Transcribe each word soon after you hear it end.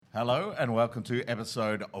Hello and welcome to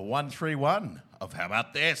episode 131 of How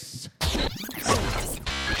About This?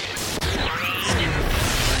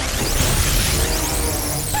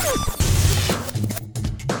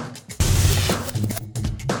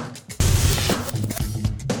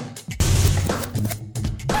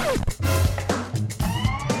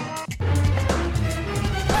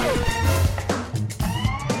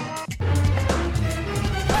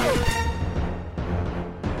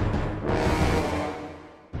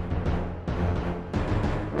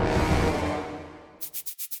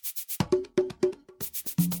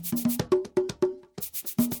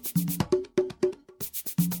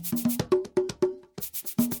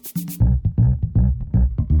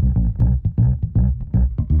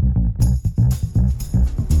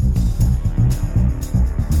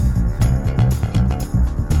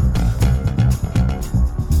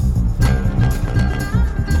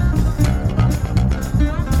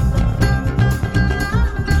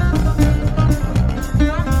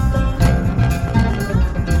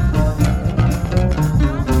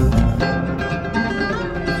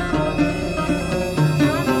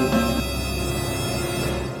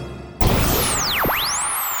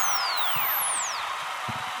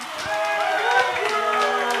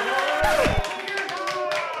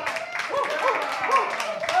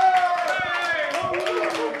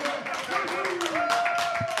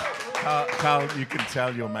 Carl, you can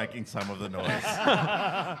tell you're making some of the noise.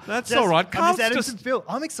 That's all right. Carl's just Phil.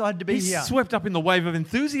 I'm excited to be he's here. swept up in the wave of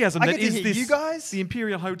enthusiasm I that get to is hear this. you guys. The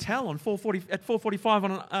Imperial Hotel on 4:45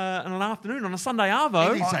 on an afternoon on a Sunday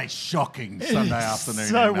arvo. It is a shocking Sunday afternoon.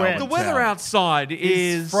 so in wet. Melbourne The weather town. outside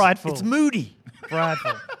is frightful. It's moody.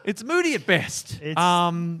 Frightful. It's moody at best.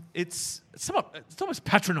 It's- It's almost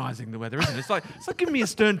patronising, the weather, isn't it? It's like giving me a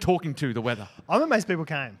stern talking to, the weather. I'm amazed people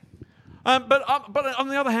came. But on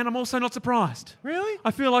the other hand, I'm also not surprised. Really? I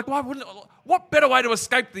feel like what better way to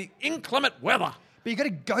escape the inclement weather? But you got to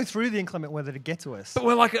go through the inclement weather to get to us. But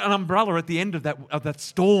we're like an umbrella at the end of that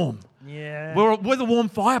storm. Yeah. We're the warm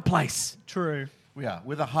fireplace. True. We are,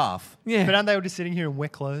 with a half. Yeah. But aren't they all just sitting here in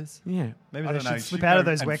wet clothes? Yeah. Maybe I they don't know. should slip you out go of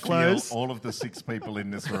those and wet feel clothes. all of the 6 people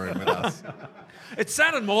in this room with us. It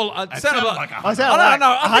sounded more. sounded like I sound I like don't know.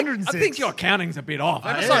 I 106. think your counting's a bit off.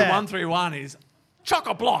 Episode Yeah. 131 is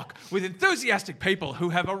chock-a-block with enthusiastic people who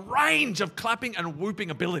have a range of clapping and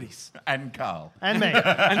whooping abilities. And Carl. And me.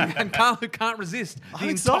 and Carl, who can't resist the I'm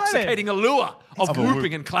excited. intoxicating allure of Of a whooping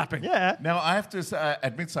whoop. and clapping. Yeah. Now, I have to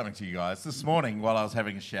admit something to you guys. This morning, while I was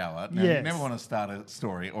having a shower, now you Yes. never want to start a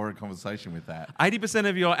story or a conversation with that. 80%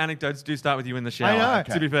 of your anecdotes do start with you in the shower. I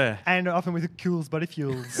know. To be fair. And often with Cools Body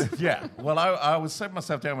Fuels. Yeah. Well, I was setting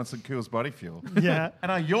myself down with some Cool's body fuel. Yeah.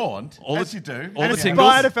 And I yawned, as you do. all And the a tingles.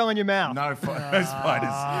 spider fell in your mouth. No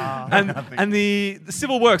spiders. And the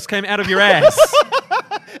civil works came out of your ass.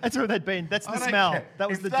 That's where they'd been. That's I the don't smell. care. That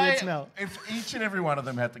was If the they- dead smell. If each and every one of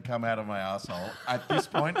them had to come out of my asshole, at this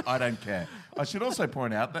point, I don't care. I should also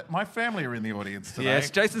point out that my family are in the audience today. Yes,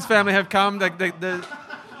 Jason's family have come.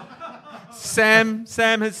 Sam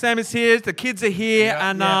is here. The kids are here, Yeah,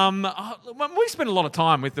 and yeah. we spend a lot of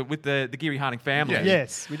time with the Geary Harding family. Yeah.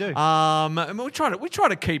 Yes, we do. And we try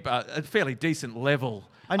to keep a fairly decent level.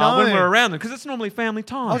 I know. When we're around them, because it's normally family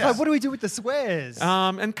time. I was like, what do we do with the swears?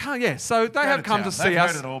 So they have come to see They've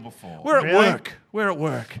us. heard it all before. We're at Really? work. We're at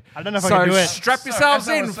work. I don't know if I so can do it. strap So, yourselves as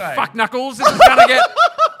I in, was saying- fuck knuckles.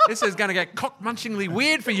 This is gonna get cock munchingly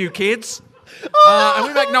weird for you kids. And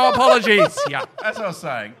we make no apologies. Yeah, As I was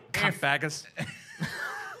saying, cunt baggers.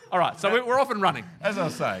 All right, so we're off and running. as I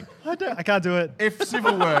was saying, I can't do it. if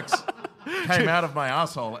Civil Works came out of my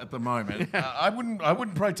asshole at the moment, I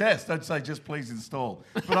wouldn't protest. I'd say just please install.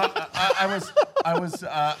 But I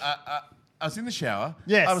was in the shower.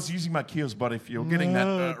 Yes. I was using my Kiehl's body fuel, getting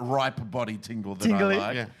that ripe body tingle that Tingly. I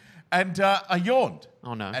like. Yeah. And I yawned.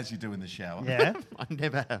 Oh, no. As you do in the shower. Yeah. I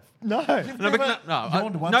never have. No.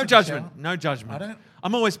 Yawned once No in the judgment. shower? No judgment. I don't-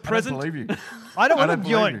 I'm always I don't present. believe you. I don't I want don't to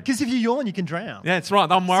yawn. believe you. Because if you yawn, you can drown. Yeah, that's right.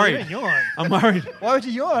 I'm So worried. you don't yawn. I'm worried. Why would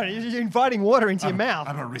you yawn? You're inviting water into your mouth.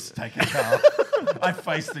 I'm a risk taker, Carl. I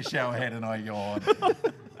faced the shower head and I yawned.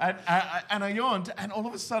 And I yawned, and all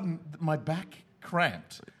of a sudden, my back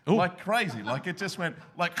cramped. Ooh. Like crazy. Like it just went,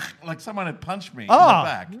 like someone had punched me in Oh, the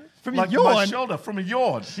back. from your like my yawn? shoulder, from a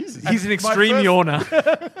yawn. Jesus. And He's an my extreme first-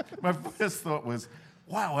 yawner. My first thought was,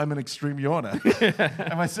 wow, I'm an extreme yawner.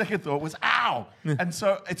 And my second thought was, ow. And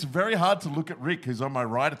so it's very hard to look at Rick, who's on my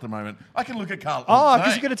right at the moment. I can look at Carl. Oh,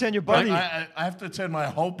 because you've got to turn your body. I have to turn my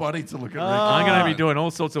whole body to look at Rick. I'm going to be doing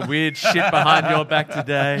all sorts of weird shit behind your back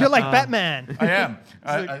today. You're like Batman. I am.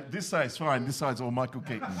 This side's fine. This side's all Michael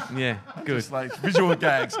Keaton. Yeah, good. Just like visual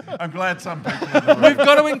gags. I'm glad some people in the room. We've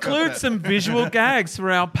got to include some visual gags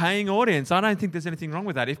for our paying audience. I don't think there's anything wrong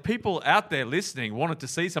with that. If people out there listening wanted to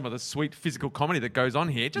see some of the sweet physical comedy that goes on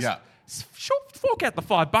here, just fork out the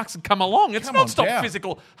 $5 and come along. It's Come on non-stop down.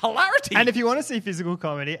 physical hilarity. And if you want to see physical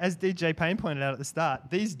comedy, as DJ Payne pointed out at the start,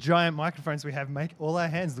 these giant microphones we have make all our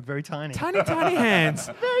hands look very tiny. tiny, tiny hands.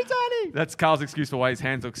 Very tiny. That's Carl's excuse for why his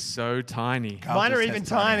hands look so tiny. Carl Mine are just even has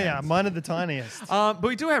tiny tinier. hands. Mine are the tiniest. But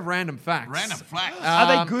we do have random facts. Random facts.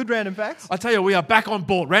 Are they good random facts? I tell you, we are back on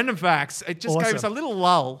board. Random facts. It just gave us a Awesome. little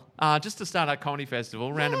lull just to start our comedy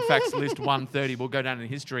festival. Random facts list 130 will go down in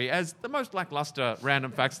history as the most lackluster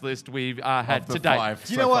random facts list we've had Of the to date. 5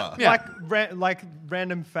 Do you so know what? far. Yeah. Like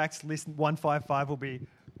random facts list 155 will be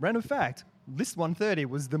random fact. List 130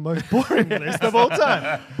 was the most boring list of all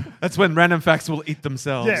time. That's when random facts will eat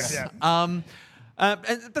themselves. Yeah. And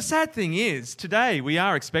the sad thing is, today we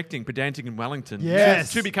are expecting Pedantic in Wellington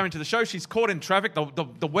Yes. to be coming to the show. She's caught in traffic.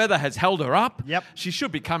 The weather has held her up. Yep. She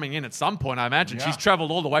should be coming in at some point, I imagine. Yeah. She's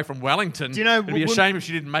travelled all the way from Wellington. Do you know, It'd be a we'll- shame if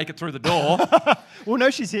she didn't make it through the door. Well,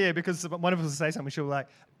 no, she's here because one of us will say something. She'll be like,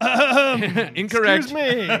 Incorrect. excuse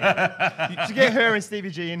me. To get her and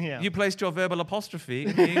Stevie G in here. You placed your verbal apostrophe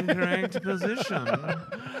in the incorrect position.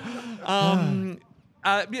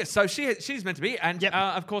 So she's meant to be, and Yep.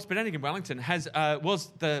 of course, Pedantic in Wellington was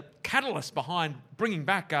the catalyst behind bringing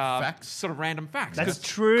back Facts. sort of random facts. That's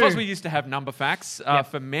true. Because we used to have number facts Yep.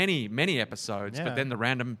 for many episodes, Yeah. but then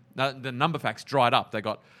the number facts dried up. They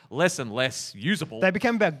got less and less usable. They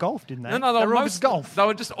became about golf, didn't they? no, they they were were always golf. They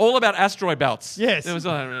were just all about asteroid belts. Yes. There was,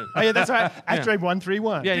 Oh, yeah, that's right. Asteroid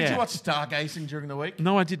 131. Yeah, Did yeah. you watch stargazing during the week?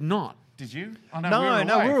 No, I did not. Did you? Oh,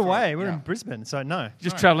 No, we were for- away. We were yeah. in Brisbane, so no.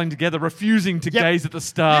 Just travelling together, refusing to Yep. gaze at the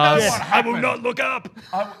stars. what happened? look up.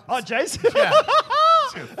 Oh, Jason. Yeah.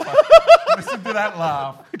 Listen to that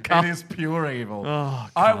laugh. It is pure evil.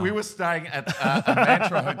 We were staying at a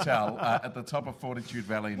Mantra Hotel at the top of Fortitude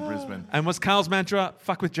Valley in Brisbane. And was Carl's mantra,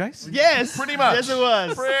 fuck with Jace? Yes. Pretty much. Yes, it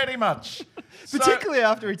was. Pretty much. So- Particularly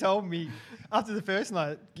after he told me, after the first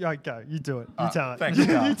night, go, you do it. You tell it. thanks, you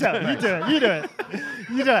Carl. tell it. You do it. You do it.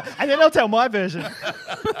 You do it. And then I'll tell my version.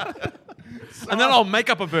 And then I'll make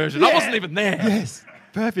up a version. I Yeah. wasn't even there. Yes.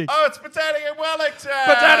 Perfect. Oh, it's Pedantic in Wellington.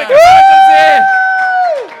 Pedantic in Wellington's here.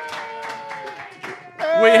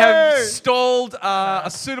 We have stalled a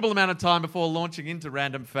suitable amount of time before launching into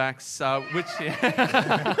random facts, which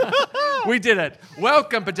we did it.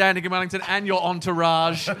 Welcome, Pedantic in Wellington, and your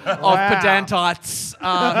entourage of pedantites who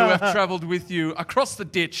have travelled with you across the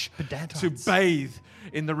ditch to bathe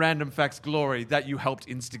in the random facts glory that you helped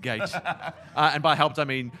instigate. And by helped, I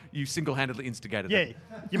mean you single-handedly instigated it.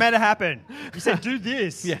 Yeah. You made it happen. You said, do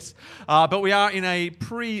this. Yes. But we are in a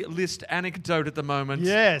pre-list anecdote at the moment.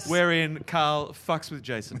 Yes. Wherein Carl fucks with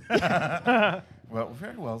Jason. Well,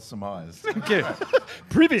 very well surmised. Thank you.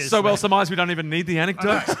 Previous. So well surmised we don't even need the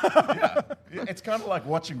anecdote. Yeah. It's kind of like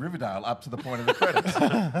watching Riverdale up to the point of the credits.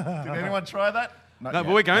 Did anyone try that? Not No, yet.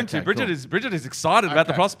 but we're going to. Okay, Bridget cool. is excited about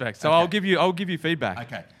the Okay. prospect. So Okay. I'll give you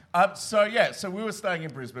feedback. Okay. So we were staying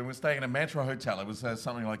in Brisbane. We were staying in a Mantra Hotel. It was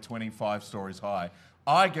something like 25 stories high.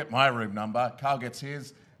 I get my room number. Carl gets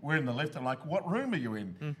his. We're in the lift. I'm like, what room are you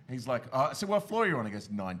in? He's like, I said, what floor are you on? He goes,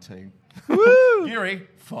 19. Woo! Geary,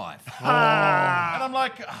 5. And I'm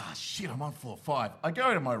like, shit, I'm on floor 5. I go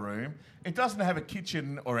into my room. It doesn't have a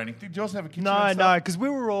kitchen or anything. Did yours have a kitchen? No, and no, stuff? because we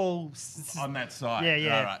were all... On that side. Yeah,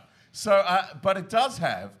 yeah. All right. So, but it does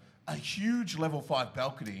have a huge level 5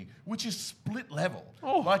 balcony, which is split level.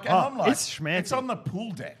 I'm like, it's schmancy. it's on the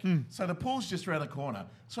pool deck. So the pool's just around the corner.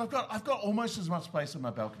 So I've got almost as much space on my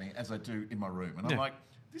balcony as I do in my room. And I'm like,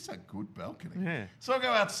 this is a good balcony. Yeah. So I go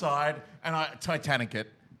outside and I Titanic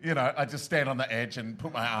it. You know, I just stand on the edge and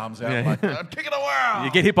put my arms out Yeah. like, I'm kicking the world.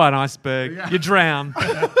 You get hit by an iceberg. Yeah. You drown.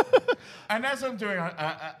 And as I'm doing,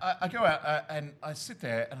 I go out and I sit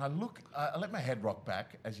there and I look, I let my head rock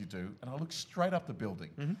back, as you do, and I look straight up the building.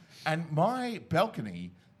 Mm-hmm. And my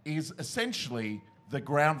balcony is essentially the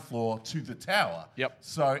ground floor to the tower. Yep.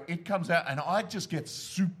 So it comes out and I just get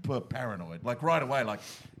super paranoid, like right away. Like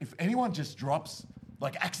if anyone just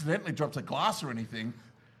accidentally drops a glass or anything,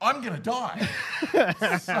 I'm going to die.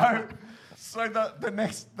 So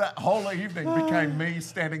that whole evening became me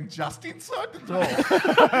standing just inside the door.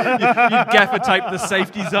 You gaffer tape the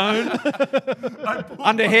safety zone.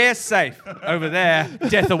 Under here, safe. Over there,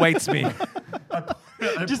 death awaits me.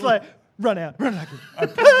 Just like, run out.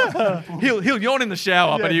 He'll yawn in the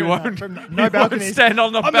shower, but he won't. No he won't balconies. stand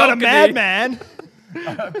on the I'm balcony. not a madman.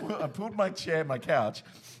 I pulled my couch,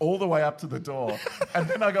 all the way up to the door, and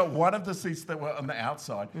then I got one of the seats that were on the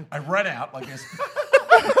outside. I ran out like this,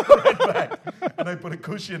 ran back, and I put a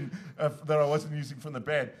cushion that I wasn't using from the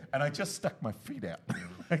bed, and I just stuck my feet out.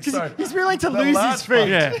 And so He's willing to the lose large his feet.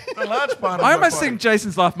 Yeah. The large part of I my almost body- think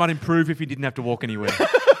Jason's life might improve if he didn't have to walk anywhere.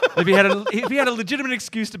 if he had a legitimate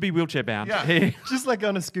excuse to be wheelchair bound. Yeah. Just like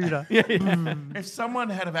on a scooter. if someone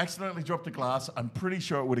had have accidentally dropped a glass, I'm pretty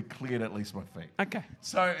sure it would have cleared at least my feet. Okay.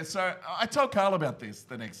 So I told Carl about this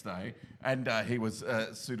the next day, and he was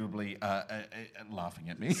suitably laughing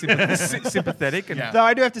at me. Sympathetic. And Yeah. Though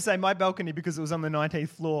I do have to say, my balcony, because it was on the 19th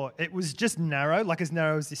floor, it was just narrow, like as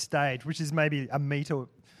narrow as this stage, which is maybe a metre.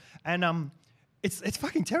 And it's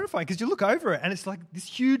fucking terrifying because you look over it and it's like this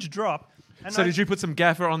huge drop. And So did you put some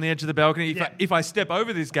gaffer on the edge of the balcony? Yeah. If I step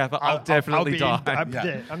over this gaffer, I'll definitely die. I'm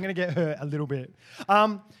going to get hurt a little bit.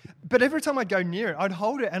 But every time I'd go near it, I'd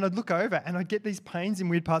hold it and I'd look over and I'd get these pains in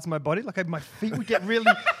weird parts of my body. Like my feet would get really...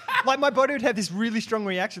 like my body would have this really strong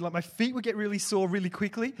reaction. Like my feet would get really sore really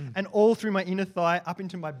quickly and all through my inner thigh up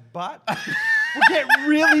into my butt would get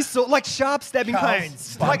really sore. Like sharp stabbing Carl's pains.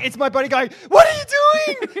 spun. Like it's my body going, what are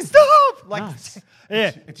you doing? Stop! Like, Nice.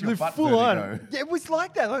 yeah. It's your butt full on. vertigo. Yeah, it was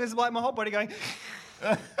like that. Like, it was like my whole body going...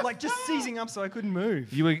 like just seizing up so I couldn't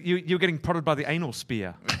move. You were getting prodded by the anal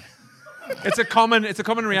spear. It's a common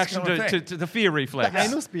reaction common thing. to the fear reflex. The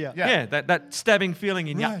anal spear. Yeah, that stabbing feeling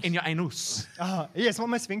in Right. your anus. Yes, one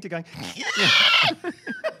my sphincter going.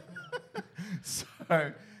 So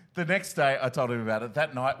the next day, I told him about it.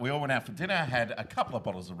 That night, we all went out for dinner, had a couple of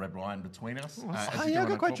bottles of red wine between us. as you yeah, I do got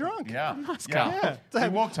on a quite corporate- drunk. Yeah. Carl. Yeah. We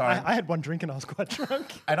walked home. I had one drink and I was quite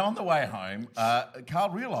drunk. And on the way home, Carl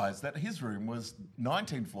realised that his room was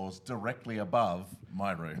 19 floors directly above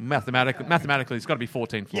my room. Mathematically, it's got to be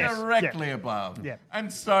 14 floors. Yes. Directly above. Yeah.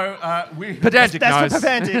 And so we... Pedantic That's nose. for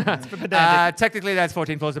pedantic. That's for pedantic. Technically, that's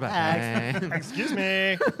 14 floors above. Excuse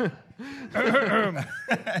me.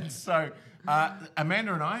 And so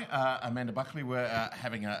Amanda Buckley were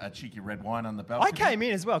having a cheeky red wine on the balcony. I came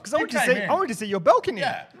in as well because I You wanted to came see. in. I wanted to see your balcony.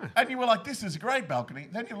 Yeah. And you were like, this is a great balcony.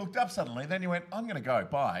 Then you looked up suddenly. Then you went, I'm going to go.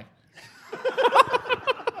 Bye.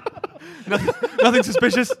 Nothing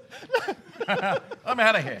suspicious. I'm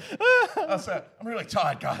out of here. I said, I'm really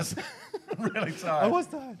tired, guys. I'm really tired. I was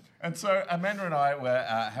tired. And so Amanda and I were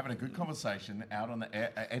having a good conversation out on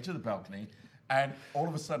the edge of the balcony, and all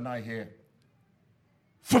of a sudden I hear,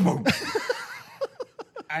 fa-boom,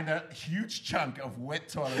 and a huge chunk of wet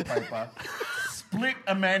toilet paper split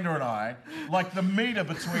Amanda and I, like the meter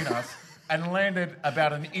between us, and landed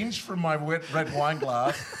about an inch from my wet red wine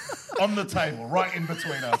glass on the table, right in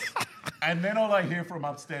between us. And then all I hear from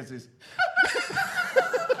upstairs is,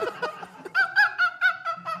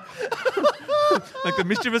 Like the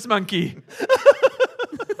mischievous monkey.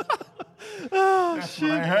 that's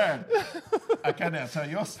what I heard. Okay, now tell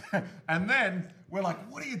your story. And then we're like,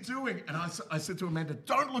 what are you doing? And I said to Amanda,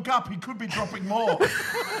 don't look up, he could be dropping more.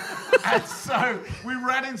 And so we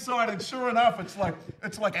ran inside, and sure enough, it's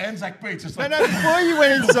like Anzac Beach. It's like, No, before you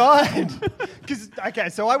went inside.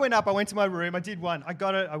 So I went up, I went to my room, I did one, I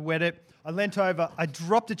got it, I wet it, I leant over, I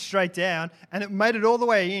dropped it straight down, and it made it all the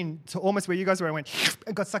way in to almost where you guys were. I went,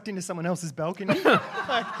 and got sucked into someone else's balcony. Before it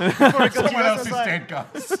got to you someone guys, I else was is like- dead,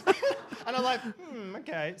 guys. And I'm like,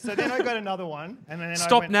 okay. So then I got another one, and then I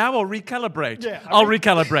Stop went, now or recalibrate? Yeah, I'll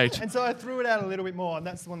recalibrate. And so I threw it out a little bit more, and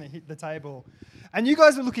that's the one that hit the table. And you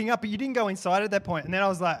guys were looking up, but you didn't go inside at that point. And then I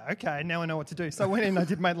was like, okay, now I know what to do. So I went in, I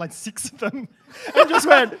did made like 6 of them, and just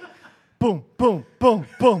went boom, boom, boom,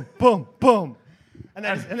 boom, boom, boom. And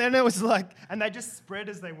then it was like, and they just spread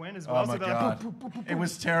as they went as well. Oh my so they're God. like, boom, boom, boom, boom, It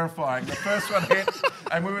was terrifying. The first one hit,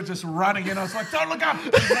 and we were just running in. I was like, don't look up.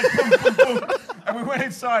 It was like, boom, boom, boom. And we went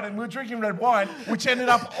inside, and we were drinking red wine, which ended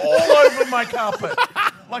up all over my carpet.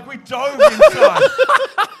 Like we dove inside.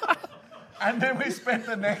 And then we spent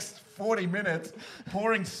the next 40 minutes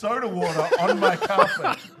pouring soda water on my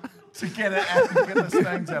carpet to get it out, to get the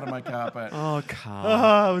stains out of my carpet. Oh, Carl.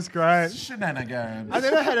 Oh, it was great. Shenanigans. And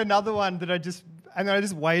then I had another one that I just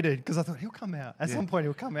waited because I thought he'll come out. At some point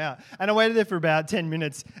he'll come out. And I waited there for about 10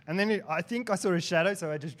 minutes. And then I think I saw a shadow,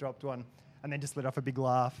 so I just dropped one. And then just let off a big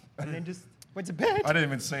laugh. And then just went to bed. I didn't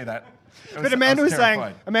even see that. But Amanda was saying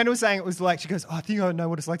terrified. it was like, she goes, oh, I think I know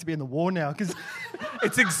what it's like to be in the war now. Because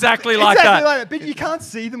It's exactly like that. But you can't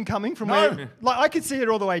see them coming from No. where, like I could see it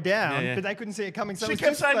all the way down, Yeah. but they couldn't see it coming. So She it was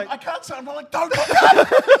kept just saying, like, I can't see. I'm like, don't look up.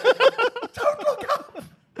 Don't look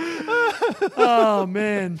up. Oh,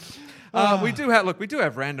 man. We do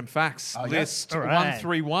have random facts Oh, yes? list All right.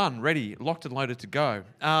 131 ready, locked and loaded to go.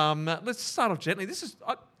 Let's start off gently. This is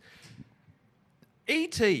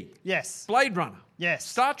E.T. Yes. Blade Runner. Yes.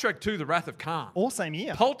 Star Trek II: The Wrath of Khan. All same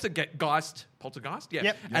year. Poltergeist, yeah.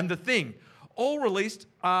 Yep. And The Thing, all released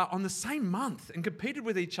on the same month and competed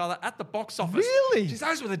with each other at the box office. Really? Jeez,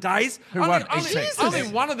 those were the days. Who won? E.T. Only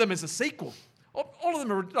one of them is a sequel. All of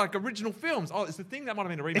them are like original films. Oh, it's The Thing that might have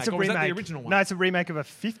been a remake. It's a or was remake. that the original one? No, it's a remake of a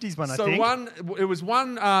 50s one, I So think. it was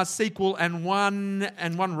one sequel and one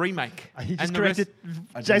remake. He just And the rest-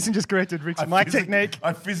 corrected. Jason just corrected Rick's mic technique.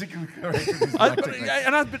 I physically corrected his mic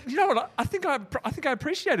technique. But you know what? I think I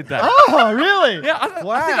appreciated that. Oh, really? Yeah, I think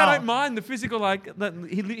Wow. I don't mind the physical. Like that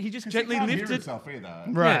he just He gently can't hear lifted. himself either.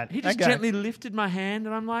 Right. Yeah, he just okay. gently lifted my hand,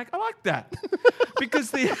 and I'm like, I like that, because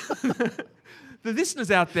the listeners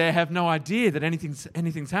out there have no idea that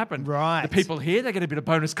anything's happened. Right. The people here, they get a bit of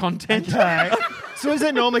bonus content. Okay. So is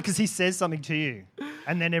it normally because he says something to you,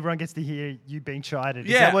 and then everyone gets to hear you being chided?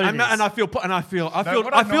 Is Yeah, that what it is? and I feel what I I feel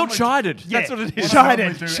normally- chided. Yeah. That's what it What is. I Chided.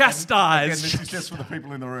 normally do, and Chastised. Again, this is just for the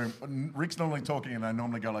people in the room. Rick's normally talking, and I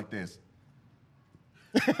normally go like this.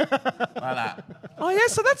 Like that. Oh yeah,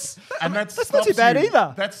 so that's And that That's not stops too bad you-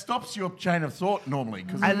 either. That stops your chain of thought normally.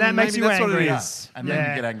 And that makes maybe you that's what it angry. is. And then Yeah.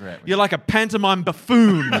 you get angry at me. you're like a pantomime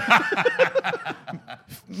buffoon.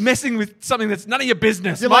 Messing with something that's none of your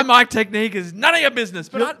business. You're My like- mic technique is none of your business.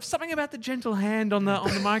 But something about the gentle hand on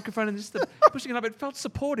the microphone and just the pushing it up, it felt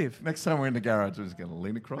supportive. Next time we're in the garage, we're just going to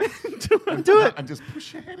lean across. Do it. And just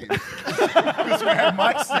push your head in. Because we have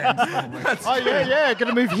mic stands normally. Oh, yeah.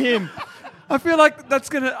 Gonna move him. I feel like that's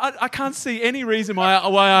gonna. I can't see any reason why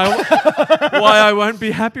I won't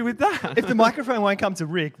be happy with that. If the microphone won't come to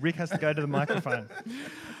Rick, Rick has to go to the microphone.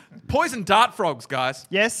 Poison dart frogs, guys,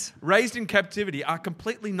 Yes? raised in captivity, are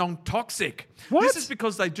completely non-toxic. What? This is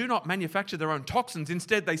because they do not manufacture their own toxins.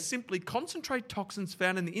 Instead, they simply concentrate toxins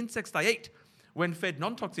found in the insects they eat. When fed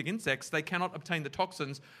non-toxic insects, they cannot obtain the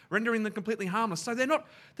toxins, rendering them completely harmless. So they're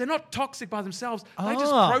not toxic by themselves. They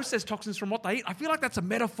just Ah. process toxins from what they eat. I feel like that's a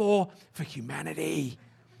metaphor for humanity.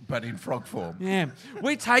 But in frog form. Yeah,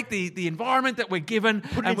 we take the environment that we're given,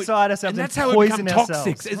 Put it and inside ourselves and and that's how we become poison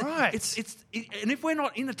toxic. ourselves. Right. And if we're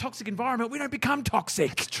not in a toxic environment, we don't become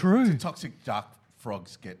toxic. True. Toxic dark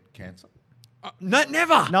frogs get cancer. No,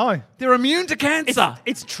 never. No. they're immune to cancer.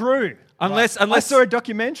 It's true. unless I saw a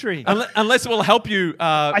documentary. unless it will help you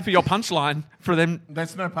for your punchline for them.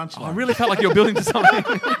 That's no punchline. I really felt like you were building to something.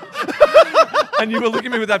 And you were looking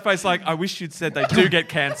at me with that face like, I wish you'd said they do get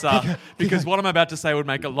cancer, because what I'm about to say would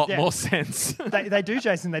make a lot Yeah. more sense. They do,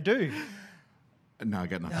 Jason. They do. No, I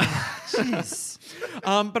got nothing. Jeez.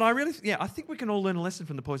 But I think we can all learn a lesson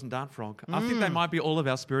from the poison dart frog. I think they might be all of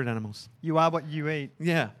our spirit animals. You are what you eat.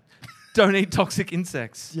 Yeah. Don't eat toxic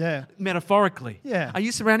insects. Yeah. Metaphorically. Yeah. Are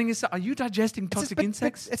you surrounding yourself? Are you digesting toxic But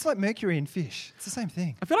insects? it's like mercury in fish. It's the same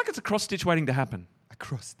thing. I feel like it's a cross stitch waiting to happen. A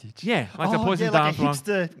cross stitch. Yeah, like the poison like a dart frog.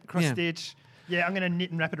 hipster cross Yeah. stitch. Yeah, I'm going to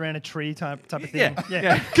knit and wrap it around a tree type of thing. Yeah,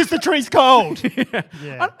 yeah. Because the tree's cold. I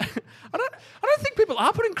Yeah. don't think people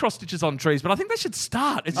are putting cross stitches on trees, but I think they should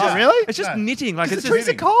start. It's Oh, just, really? It's just No. knitting. Like Because it's the trees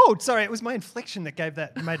just are cold. Sorry, it was my inflection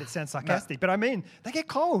that made it sound sarcastic. But I mean, they get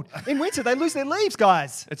cold. In winter, they lose their leaves,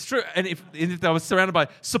 guys. It's true. And if they were surrounded by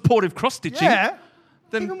supportive cross stitching, Yeah.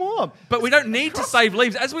 then Keep them warm. But we don't need to save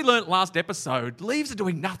leaves. As we learnt last episode, leaves are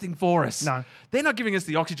doing nothing for us. No. They're not giving us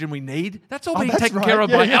the oxygen we need. That's all Oh, being that's taken right. care of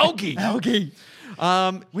Yeah, by yeah. algae. Algae.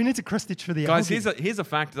 We need to cross stitch for the Guys, algae. here's a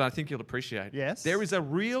fact that I think you'll appreciate. Yes? There is a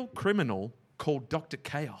real criminal called Dr.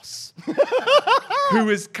 Chaos who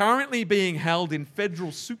is currently being held in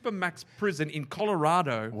federal supermax prison in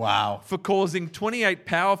Colorado Wow. for causing 28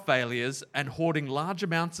 power failures and hoarding large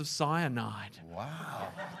amounts of cyanide. Wow.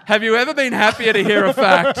 Have you ever been happier to hear a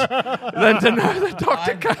fact than to know that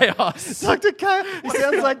Dr. Chaos? Dr. K. He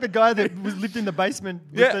sounds like the guy that lived in the basement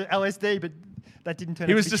with Yeah. the LSD, but that didn't turn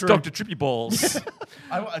He out was to be just true. Dr. Trippy Balls.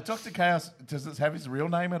 Dr. Chaos, does this have his real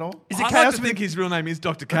name at all? Is it I like Chaos to with think his real name is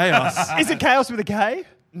Dr. Chaos. Is it Chaos with a K?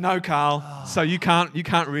 No, Carl. So you can't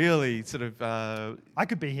really sort of. I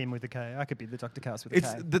could be him with a K. I could be the Dr. Chaos with a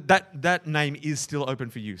It's K. that name is still open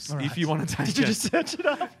for use All right. if you want to take Did you it. just search it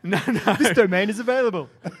up? No. This domain is available.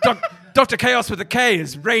 Dr. Chaos with a K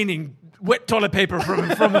is raining wet toilet paper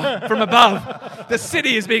from above. The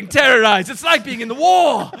city is being terrorized. It's like being in the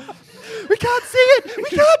war. We can't see it. We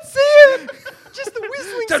can't see it. Just the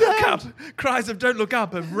whistling Don't look up. sound. Cries of "Don't look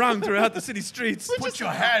up" have rung throughout the city streets. Put your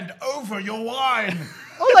hand over your wine.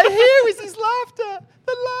 All I hear is his laughter.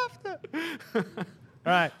 The laughter.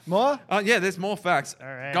 All right, more? Yeah, there's more facts. All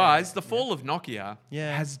right. Guys, the fall of Nokia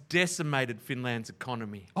Yeah. has decimated Finland's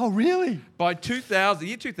economy. Oh, really? By the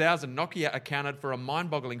year 2000, Nokia accounted for a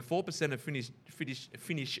mind-boggling 4% of Finnish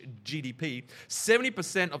GDP,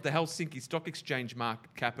 70% of the Helsinki Stock Exchange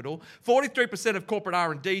market capital, 43% of corporate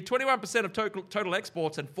R&D, 21% of total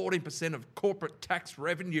exports, and 14% of corporate tax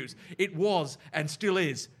revenues. It was, and still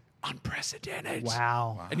is, unprecedented.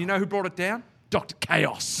 Wow. And you know who brought it down? Dr.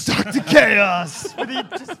 Chaos. Dr. Chaos. With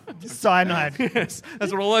the cyanide. Yes,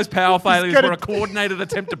 that's what all those power failures got were. A coordinated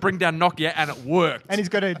attempt to bring down Nokia, and it worked. And he's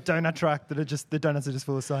got a donut truck that the donuts are just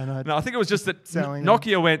full of cyanide. No, I think it was just that Selling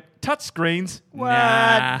Nokia went, touch screens? What?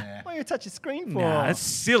 Nah. What are you touch your screen for? Nah, that's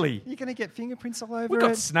silly. You're going to get fingerprints all over We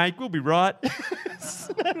got it. Snake, we'll be right.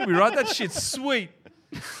 We'll be right, that shit's sweet.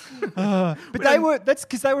 But that's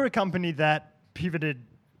because they were a company that pivoted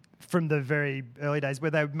from the very early days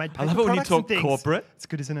where they made paper I love it when you products and talk things. corporate. It's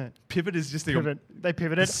good, isn't it? Pivot is just the Pivot. They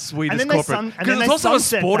pivoted. sweetest and then corporate. and Because then it's they also a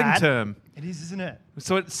sunset sporting that. term. It is, isn't it?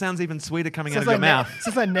 So it sounds even sweeter coming out Sounds of your like mouth.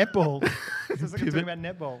 Sounds like netball. Sounds like I'm Pivot. talking about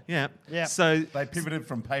netball. Yeah. Yeah. So They pivoted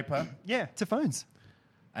from paper, Yeah, to phones.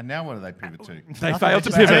 and now what do they pivot to? they Nothing, failed to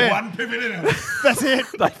they just- They pivot. had one pivot in it. That's it.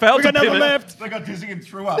 They failed we to got nothing pivot. left. They got dizzy and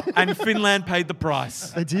threw up. And Finland paid the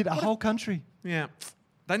price. They did a whole country. Yeah.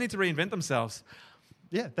 They need to reinvent themselves.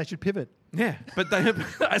 Yeah, they should pivot. Yeah. But they,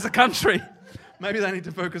 as a country, maybe they need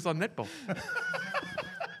to focus on netball.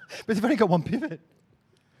 But they've only got one pivot.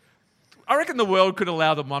 I reckon the world could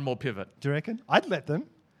allow them one more pivot. Do you reckon? I'd let them.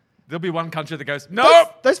 There'll be one country that goes,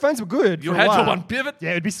 nope, Those phones were good. you for a had while. your one pivot.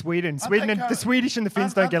 Yeah, it'd be Sweden. Aren't Sweden they and kind the of- Swedish and the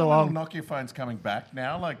Finns don't Aren't get the along. little Nokia phones coming back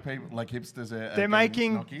now, like people, like hipsters are. They're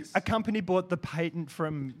making Nokias? a company bought the patent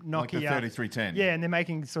from Nokia. Like the 3310. Yeah, and they're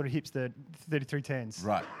making sort of hipster 3310s.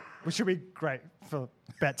 Right. Which should be great for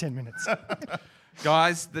about 10 minutes.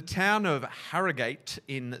 Guys, the town of Harrogate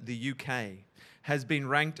in the UK has been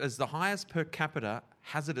ranked as the highest per capita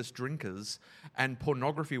hazardous drinkers and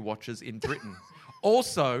pornography watchers in Britain.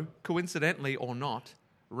 Also, coincidentally or not,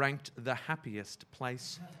 ranked the happiest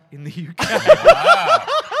place in the UK.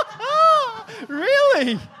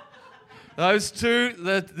 Really? Those two,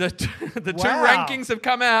 the two Wow. rankings have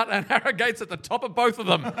come out, and Harrogate's at the top of both of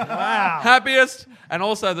them. Wow. Happiest and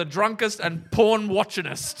also the drunkest and porn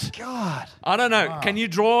watchingest. God. I don't know. Can you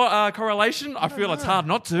draw a correlation? I feel it's hard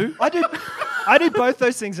not to. I do both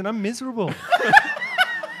those things and I'm miserable.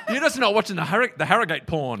 You're just not watching the Harrogate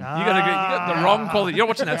porn. You got the wrong quality. You're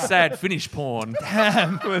watching that sad Finnish porn.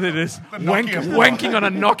 Damn. Where it is Nokia porn. wanking on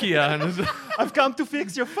a Nokia. And I've come to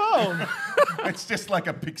fix your phone. It's just like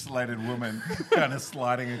a pixelated woman kind of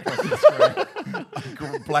sliding across the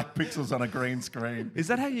screen. Black pixels on a green screen. is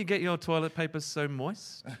that how you get your toilet paper so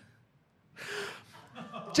moist?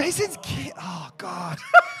 Jason's kid. Oh, God.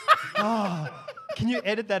 Oh. Can you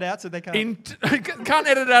edit that out so they can't? Can't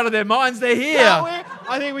edit it out of their minds. They're here.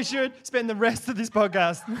 I think we should spend the rest of this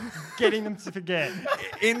podcast getting them to forget.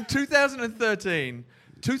 In 2013,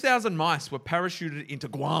 2,000 mice were parachuted into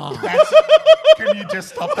Guam. Can you just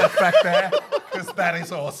stop that fact there? Because that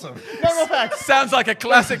is awesome. No more facts. Sounds like a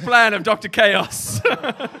classic plan of Dr. Chaos.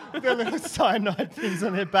 Their little cyanide things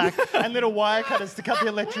on their back and little wire cutters to cut the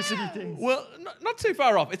electricity things. Well, not too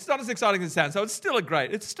far off. It's not as exciting as it sounds, so it's still a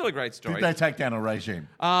great story. Did they take down a regime?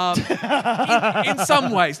 In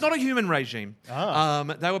some ways, not a human regime. They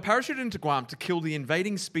were parachuted into Guam to kill the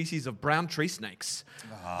invading species of brown tree snakes.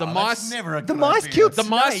 The mice, Never a The good mice idea. killed the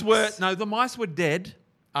mice Snakes. were dead.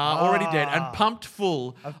 Already dead and pumped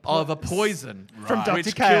full of a poison From Dr.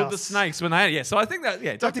 which Chaos. killed the snakes when they so I think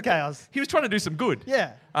that Dr. Chaos. he was trying to do some good,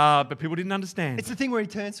 Yeah. but people didn't understand. It's the thing where he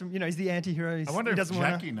turns from, he's the anti-hero. I wonder he if doesn't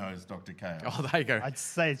wanna- Jackie knows Dr. Chaos. Oh, there you go. I'd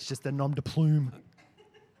say it's just a nom de plume.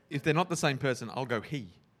 If they're not the same person, I'll go he,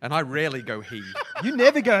 and I rarely go he. You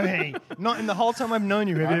never go he. Not in the whole time I've known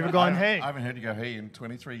you. Have you ever gone hey? I haven't heard you go he in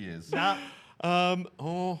 23 years. Nah.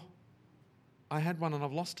 I had one and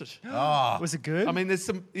I've lost it. Oh, Was it good? I mean, there's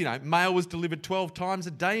some, mail was delivered 12 times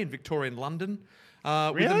a day in Victorian London,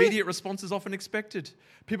 with Really? immediate responses often expected.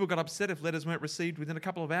 People got upset if letters weren't received within a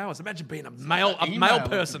couple of hours. Imagine being a mail email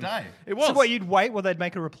person. of the day. It was. so what, you'd wait while they'd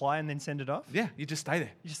make a reply and then send it off? Yeah, you just stay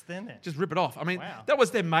there. You just stand there. Just rip it off. I mean, Wow. that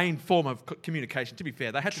was their main form of communication. To be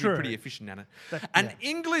fair, they had to True. be pretty efficient at it. Yeah. An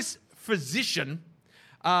English physician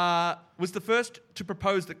was the first to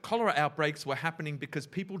propose that cholera outbreaks were happening because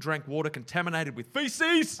people drank water contaminated with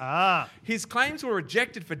feces. His claims were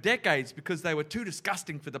rejected for decades because they were too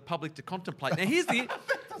disgusting for the public to contemplate. Now, here's the like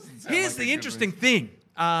a good interesting thing.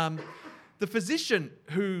 The physician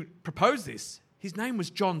who proposed this, his name was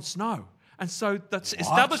John Snow. And so the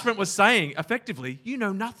establishment was saying, effectively, you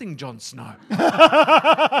know nothing, Jon Snow.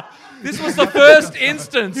 This was the first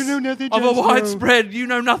instance You know nothing, of a Jon Snow. widespread, you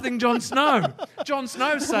know nothing, Jon Snow. Jon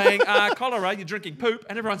Snow saying, cholera, you're drinking poop.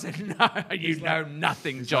 And everyone said, no, you know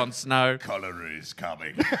nothing, Jon Snow. Cholera is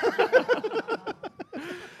coming.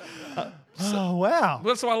 Oh, wow.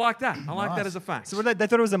 Well, so I like that. I like Nice. that as a fact. So they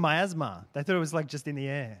thought it was a miasma. They thought it was like just in the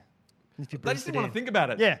air. If you They breathed just didn't it want in. to think about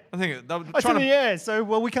it. Yeah. I think they were Oh, it's trying in the to. air, so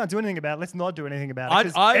well, we can't do anything about it. Let's not do anything about it I-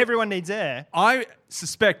 because everyone needs air. I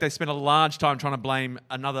suspect they spent a large time trying to blame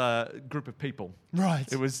another group of people. Right.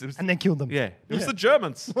 It was and then killed them. yeah. It was Yeah. the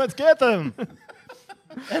Germans. Let's get them.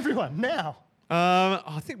 Everyone now.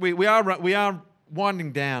 I think we are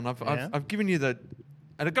winding down. Yeah. I've given you the,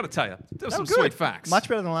 and I've got to tell you, there's some Oh, good. sweet facts. Much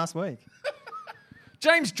better than last week.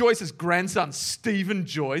 James Joyce's grandson, Stephen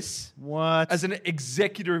Joyce, What? as an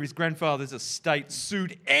executor of his grandfather's estate,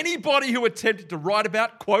 sued anybody who attempted to write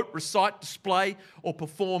about, quote, recite, display, or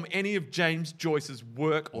perform any of James Joyce's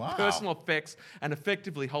work or Wow. personal effects, and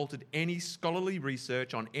effectively halted any scholarly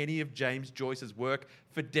research on any of James Joyce's work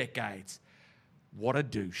for decades. What a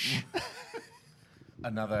douche.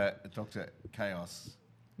 Another Dr. Chaos.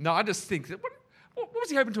 No, I just think that, what was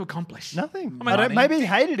he hoping to accomplish? Nothing. I mean, maybe he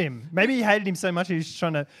hated him. Maybe he hated him so much he was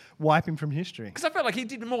trying to wipe him from history. because I felt like he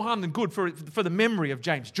did more harm than good for the memory of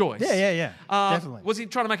James Joyce. Yeah. Definitely. Was he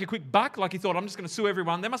trying to make a quick buck? Like he thought, I'm just going to sue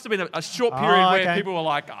everyone. There must have been a short period where okay. people were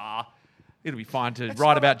like, it'll be fine to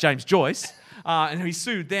write about James Joyce. And he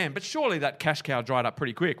sued them. But surely that cash cow dried up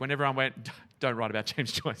pretty quick when everyone went, don't write about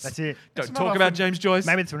James Joyce. That's it. Don't It's not talk about often- James Joyce.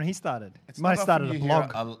 Maybe it's when he started. It's Might have not started often a you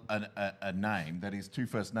blog. hear a name that is two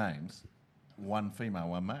first names, one female,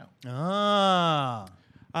 one male. Ah,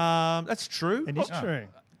 That's true. it is true.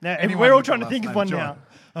 Now, Anyone we're all with the trying to last think of name one John?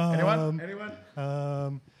 now.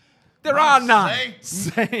 Anyone? There are none.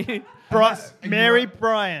 See? See? Mary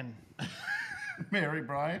Bryan. Mary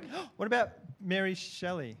Bryan. What about Mary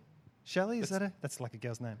Shelley? Shelley, is that that's like a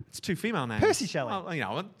girl's name. It's two female names. Percy Shelley. Well, you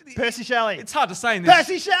know, Percy Shelley. it's hard to say in this.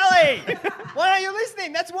 Percy Shelley! Why aren't you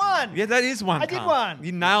listening? That's one. Yeah, that is one. I did Carl. one.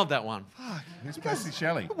 You nailed that one. Who's Percy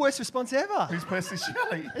Shelley? Worst response ever. Who's Percy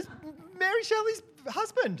Shelley? It's Mary Shelley's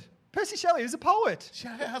husband. Percy Shelley was a poet.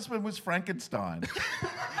 Her husband was Frankenstein.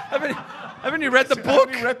 Haven't you read the book?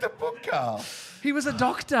 Have you read the book, Carl? He was a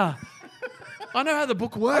doctor. I know how the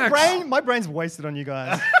book works. My brain's wasted on you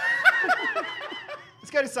guys. Let's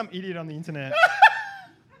go to some idiot on the internet.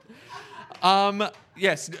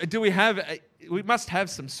 Yes. Do we have? We must have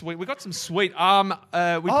some sweet. We got some sweet. We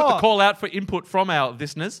put the call out for input from our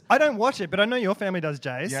listeners. I don't watch it, but I know your family does,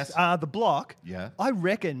 Jace. Yes. The Block. Yeah. I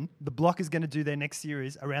reckon The Block is going to do their next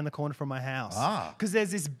series around the corner from my house. Because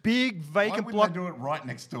there's this big Why vacant wouldn't block. they do it right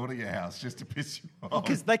next door to your house just to piss you off?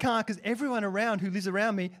 Because they can't, because everyone around who lives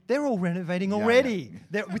around me, they're all renovating already.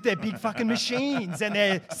 They're with their big fucking machines and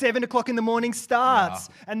their 7 o'clock in the morning starts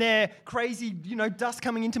and their crazy, dust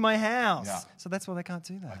coming into my house. Yeah. So that's why they can't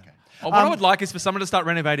do that. Okay. What I would like is for someone to start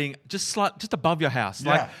renovating just above your house.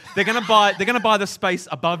 Yeah. Like they're gonna buy the space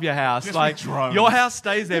above your house. Just like with drones. your house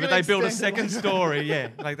stays there, They're but they gonna build a extend it second story. Yeah,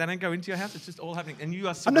 like they don't go into your house. It's just all happening, and you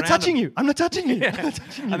are. I'm not touching you. I'm not touching you. I'm not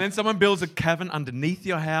touching you. And then someone builds a cavern underneath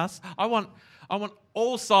your house. I want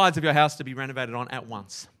all sides of your house to be renovated on at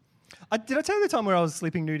once. Did I tell you the time where I was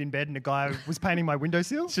sleeping nude in bed and a guy was painting my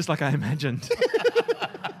windowsill? It's just like I imagined.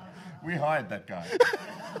 We hired that guy.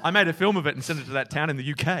 I made a film of it and sent it to that town in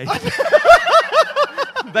the UK.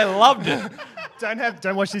 They loved it.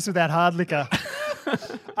 Don't watch this without hard liquor.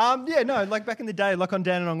 Like back in the day, like on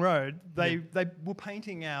Dandenong Road, they were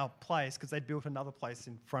painting our place because they built another place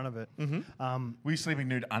in front of it. Were you sleeping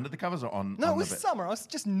nude under the covers or on? No, on it was the bed? summer. I was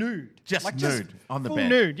just nude. Just nude on the full bed.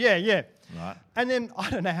 nude, yeah. Right. And then I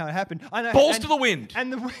don't know how it happened. I know, Balls to the wind.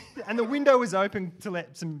 And the window was open to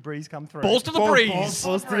let some breeze come through. Balls to the breeze.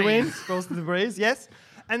 Balls to the wind. Balls to the breeze. Yes.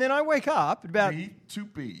 And then I wake up at about. B to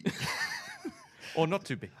B. Or not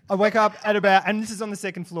too big. I wake up at about, and this is on the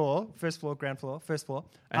second floor, first floor, ground floor, first floor.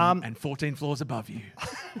 And 14 floors above you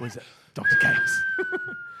was Dr. Chaos.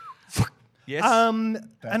 Yes. And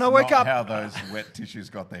That's I woke not up. how those wet tissues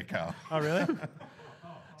got there, Carl. Oh really?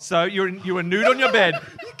 So you were nude on your bed.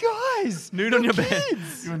 You guys, Nude on your bed.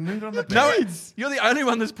 kids. You were nude on the bed. No, you're the only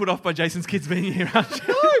one that's put off by Jason's kids being here, aren't you?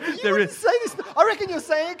 No, but you wouldn't say this. I reckon you're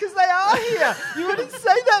saying it because they are here. You wouldn't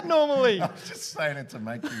say that normally. I was just saying it to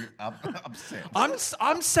make you upset.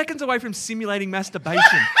 I'm seconds away from simulating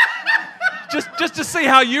masturbation. just to see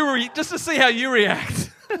how you react.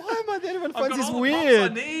 Why am I the only one who I've finds got this all the props I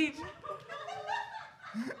weird? need.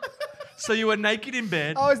 So you were naked in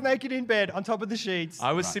bed. I was naked in bed on top of the sheets.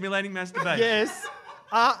 I was simulating masturbation. Yes.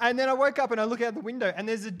 And then I woke up and I look out the window and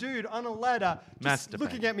there's a dude on a ladder just Masturbating.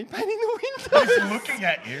 looking at me, painting the windows. He's looking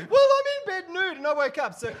at you. Well, I'm in bed nude and I woke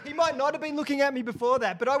up. So he might not have been looking at me before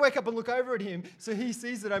that, but I wake up and look over at him. So he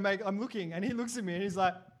sees that I'm looking and he looks at me and he's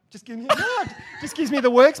like, just give me a nod. Just gives me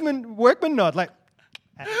the workman nod. Like,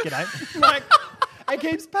 g'day. Like, and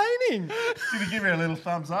keeps painting. Did he give you a little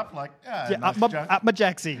thumbs up? Like, Yeah, nice up my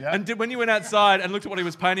jacksie. Yeah. And when you went outside and looked at what he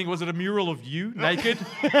was painting, was it a mural of you naked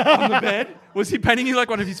on the bed? Was he painting you like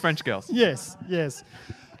one of his French girls? Yes.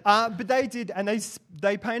 But they did, and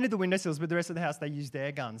they painted the windowsills, but the rest of the house they used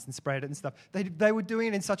air guns and sprayed it and stuff. They were doing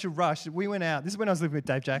it in such a rush. We went out. This is when I was living with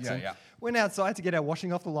Dave Jackson. Yeah. Went outside to get our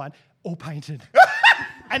washing off the line, all painted.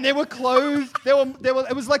 And there were clothes.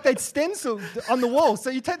 It was like they'd stenciled on the wall. So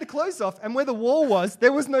you take the clothes off, and where the wall was,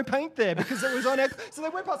 there was no paint there because it was on our. So they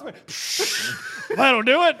went past and went, that'll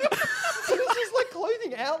do it. So it was just like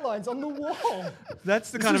clothing outlines on the wall.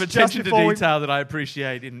 That's the This kind of was just attention to before we- detail that I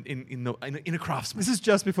appreciate in a craftsman. This is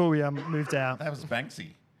just before we moved out. That was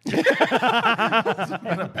Banksy. You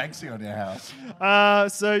got a Banksy on your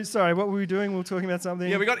house. So sorry, what were we doing? We were talking about something.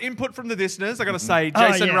 Yeah, we got input from the listeners. I got to say, Oh,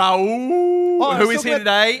 Jason yeah. Raoul, I who was is here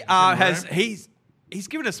talking today, he's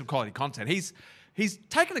given us some quality content. He's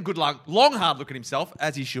taken a good long hard look at himself,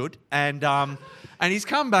 as he should, and he's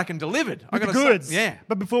come back and delivered. I With got the goods. Say, yeah.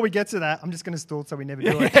 But before we get to that, I'm just going to stall so we never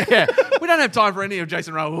do it. Yeah, we don't have time for any of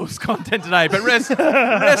Jason Raoul's content today, but rest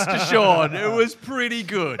assured, it was pretty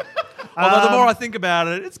good. Although the more I think about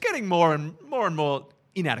it, it's getting more and more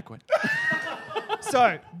inadequate.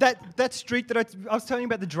 So that street that I was telling you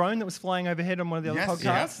about, the drone that was flying overhead on one of the other Yes,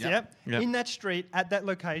 podcasts. yep. In that street, at that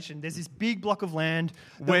location, there's this big block of land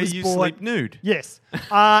that Where was you bought, sleep nude. Yes,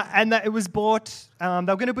 and that it was bought. They were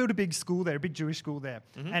going to build a big school there, a big Jewish school there,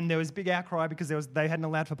 and there was big outcry because they hadn't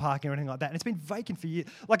allowed for parking or anything like that. And it's been vacant for years.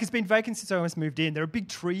 Like it's been vacant since I almost moved in. There are big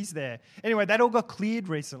trees there. Anyway, that all got cleared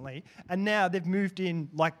recently, and now they've moved in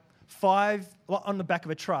like 5 on the back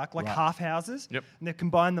of a truck, like Right. half houses. Yep. And they've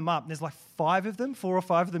combined them up. And there's like 4 or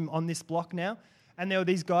 5 of them on this block now. And there were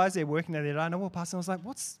these guys there working there the other day. And I walked past and I was like,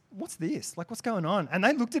 what's this? Like, what's going on? And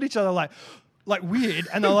they looked at each other like weird.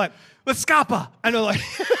 And they're like, The Scarpa. and they're like,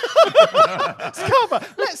 Scarpa,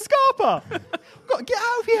 let's Scarpa. Got to get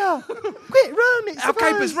out of here. Quick, run. It's Our the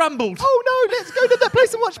caper's first. rumbled. Oh no, let's go to that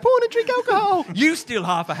place and watch porn and drink alcohol. You steal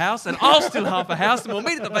half a house, and I'll steal half a house, and we'll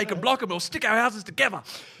meet at the vacant block, and we'll stick our houses together.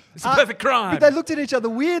 It's a perfect crime. But they looked at each other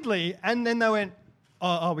weirdly, and then they went,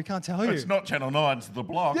 oh, we can't tell you. It's not Channel 9's The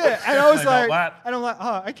Block. Yeah, and I was Definitely like, not that. and I'm like,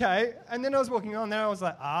 oh, okay. And then I was walking on, then I was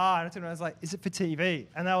like, and I turned around, I was like, is it for TV?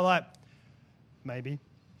 And they were like, maybe.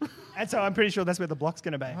 And so I'm pretty sure that's where the block's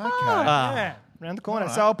going to be. Okay. Yeah, around the corner. All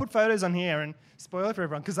right. So I'll put photos on here and spoil it for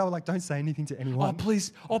everyone because they were like, don't say anything to anyone.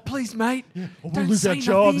 Oh, please, mate. Or we'll Don't lose say our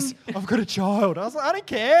jobs. nothing. I've got a child. I was like, I don't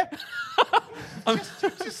care.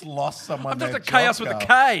 Just lost someone. I'm just their a chaos job, with a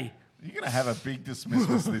Carl. K. You're going to have a big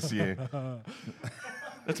dismissals this year.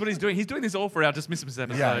 That's what he's doing. He's doing this all for our dismissive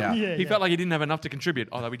episode. Yeah. Yeah, He yeah. felt like he didn't have enough to contribute,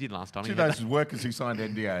 although we did last time. To He had those workers who signed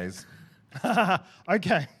NDAs.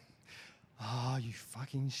 Okay. Oh, you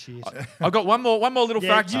fucking shit. I've got one more little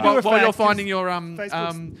Yeah, fact you do while a you're fact, finding 'cause your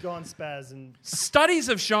Facebook's gone spaz and studies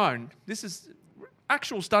have shown,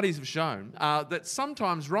 actual studies have shown that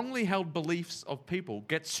sometimes wrongly held beliefs of people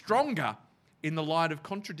get stronger in the light of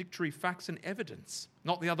contradictory facts and evidence,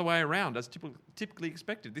 not the other way around, as typically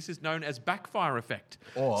expected. This is known as backfire effect.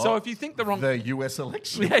 Or so if you think the wrong... The US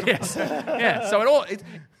election. Yes. Yeah. So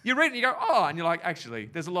you read it and you go, and you're like, actually,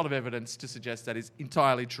 there's a lot of evidence to suggest that is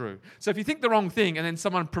entirely true. So if you think the wrong thing and then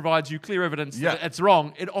someone provides you clear evidence that it's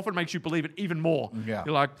wrong, it often makes you believe it even more. Yeah.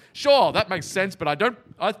 You're like, sure, that makes sense, but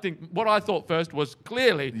I think what I thought first was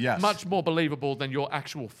clearly Yes. much more believable than your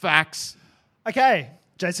actual facts. Okay,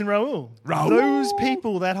 Jason Raoul. Raoul. Those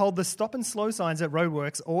people that hold the stop and slow signs at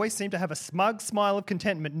roadworks always seem to have a smug smile of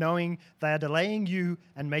contentment knowing they are delaying you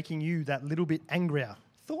and making you that little bit angrier.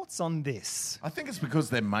 Thoughts on this? I think it's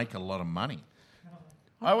because they make a lot of money.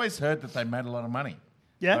 I always heard that they made a lot of money.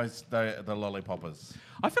 Yeah? The lollipoppers.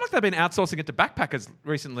 I feel like they've been outsourcing it to backpackers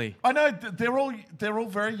recently. I know they're all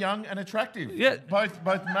very young and attractive. Yeah. both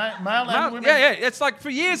male and women. Yeah. It's like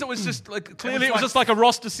for years it was just like clearly it was like- just like a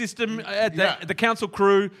roster system at Yeah. the council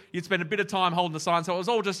crew. You'd spend a bit of time holding the sign, so it was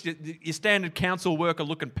all just your standard council worker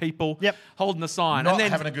looking people Yep. holding the sign, Not and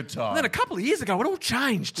then having a good time. And then a couple of years ago, it all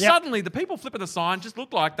changed. Yep. Suddenly, the people flipping the sign just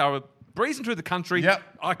looked like they were breezing through the country. Yep.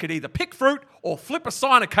 I could either pick fruit or flip a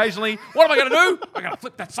sign occasionally. What am I going to do? I'm going to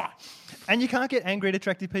flip that sign. And you can't get angry at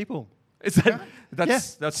attractive people. Is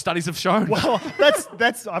that's studies have shown. Well,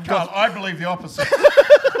 that's I've Carl, got. I believe the opposite.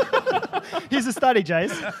 Here's a study,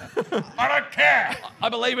 Jace. I don't care. I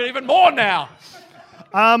believe it even more now.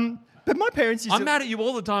 But But my parents used I'm to... mad at you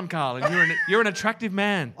all the time, Carl, and you're an attractive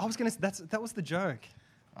man. I was going to... That was the joke.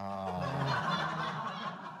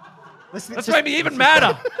 That's made me even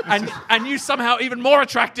madder, and you somehow even more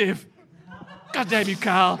attractive. God damn you,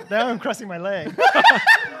 Carl. Now I'm crossing my leg.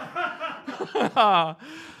 I'm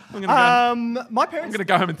gonna My parents...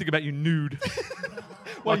 go home and think about you nude,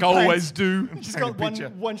 Well, like you I paint- always do. Just Paint a got picture.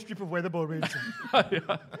 one strip of weatherboard ribbons.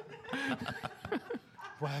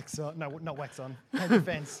 Wax on. No, not wax on. Paint the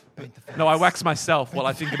fence. Paint the fence. No, I wax myself while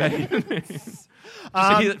I think about you. Just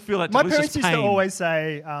to feel that my delicious parents used pain. to always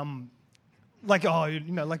say, like, oh,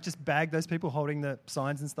 like just bag those people holding the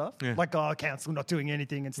signs and stuff. Yeah. Like, oh, council not doing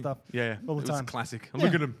anything and stuff. Yeah, all the it time. was classic. Yeah.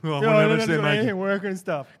 Look at him. Oh, Yeah, I they're don't not doing understand, anything, working and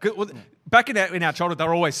stuff. Back in our childhood, they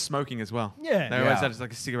were always smoking as well. Yeah. They always Yeah. had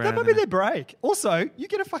like a cigarette. That might and be then- their break. Also, you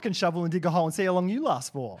get a fucking shovel and dig a hole and see how long you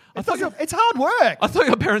last for. I thought It's hard work. I thought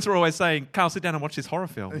your parents were always saying, "Carl, sit down and watch this horror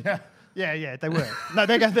film." Yeah, they were. No,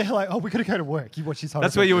 they're like, oh, we got to go to work. You watch these horror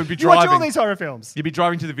That's films. where you would be You watch all driving. these horror films. You'd be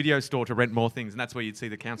driving to the video store to rent more things, and that's where you'd see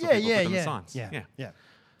the council people put on the signs. Yeah.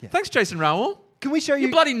 Thanks, Jason Raoul. Can we show you?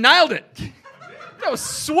 You bloody nailed it. That was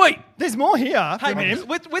sweet. There's more here Hey, from him.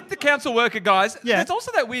 with the council worker guys, Yeah. there's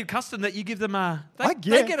also that weird custom that you give them I they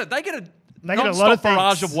get- get a They get a non-stop lot of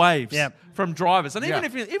barrage things. of waves Yeah. from drivers, and even Yeah.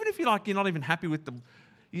 if you're like you're not even happy with them,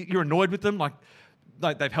 you're annoyed with them, like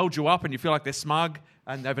they've held you up and you feel like they're smug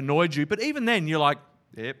and they've annoyed you, but even then you're like,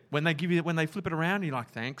 yep. When they flip it around, you're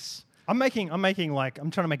like, thanks. I'm trying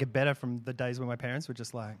to make it better from the days when my parents were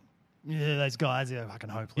just like, yeah, those guys are fucking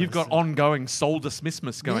hopeless. You've got ongoing soul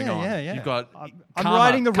dismissmas going on. Yeah. You've got I'm karma-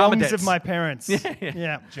 righting the karma wrongs debts of my parents.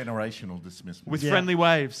 Yeah. Generational dismissal. with Yeah. friendly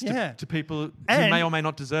waves Yeah. to people who And may or may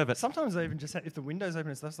not deserve it. Sometimes I even just if the window's open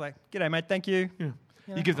and stuff, it's like, g'day, mate, thank you. Yeah.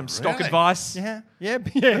 You give them stock Really? advice. Yeah.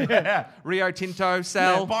 Rio Tinto, Yeah,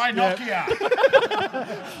 Sal. buy Nokia.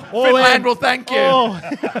 All Finland in. will thank you.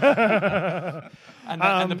 Oh.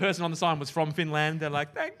 And the person on the sign was from Finland. They're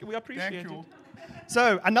like, thank you, we appreciate Thank it. you.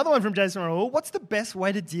 So, another one from Jason Raoul. What's the best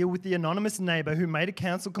way to deal with the anonymous neighbour who made a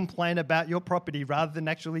council complaint about your property rather than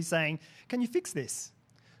actually saying, can you fix this?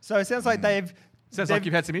 So, it sounds like Sounds like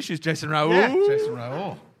you've had some issues, Jason Raoul. Yeah. Jason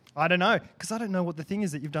Raoul. I don't know, because I don't know what the thing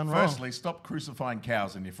is that you've done wrong. Firstly, stop crucifying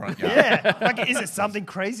cows in your front yard. Yeah. Like, is it something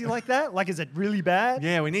crazy like that? Like, is it really bad?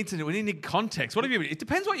 Yeah, we need context. What have you? It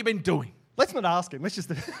depends what you've been doing. Let's not ask him. Let's just...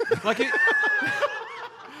 Like,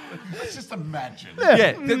 Let's just imagine.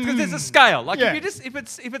 yeah, because there's a scale. Like, Yeah. if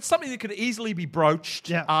it's something that could easily be broached,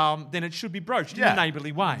 Yeah. then it should be broached in Yeah. a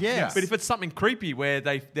neighbourly way. Yes. But if it's something creepy where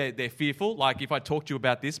they're fearful, like if I talk to you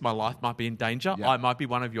about this, my life might be in danger. Yeah. I might be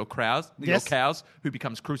one of your cows, Yes. your cows who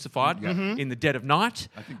becomes crucified Yeah. in the dead of night.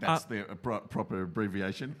 I think that's the proper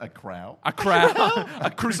abbreviation, a crow. A crow,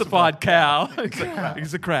 a crucified cow.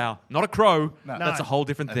 It's a crow, not a crow. No. That's a whole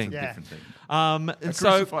different That's thing. a Yeah. different thing. And A so,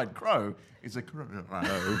 crucified crow is a crow.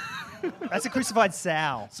 That's a crucified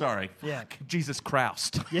sow. Sorry. Yeah. Jesus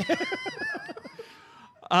Christ. Yeah.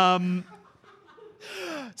 And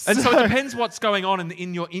so it depends what's going on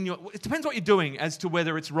in your. It depends what you're doing as to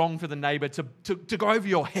whether it's wrong for the neighbour to go over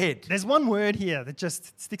your head. There's one word here that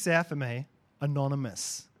just sticks out for me.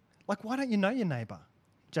 Anonymous. Like, why don't you know your neighbour?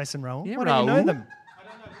 Jason Raoul? Yeah, why don't you know Raoul. them?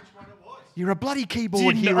 You're a bloody Do you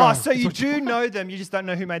keyboard kn- hero. Oh, so you do know them, you just don't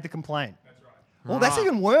know who made the complaint. That's right. Well, that's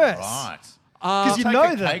even worse. Right. Because you Take know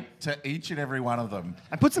a them. cake to each and every one of them.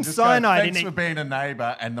 And put some Just go, cyanide in Thanks it." for being a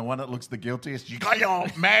neighbour, and the one that looks the guiltiest, you got your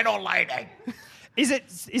man or lady. Is it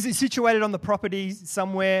situated on the property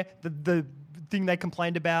somewhere, the thing they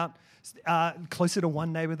complained about, closer to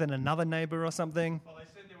one neighbour than another neighbour or something? Well, they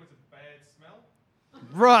said there was a bad smell.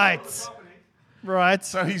 Right. Right.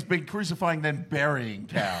 So he's been crucifying, then burying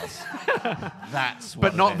cows. That's what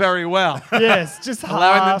but it not is. very well. Yes, just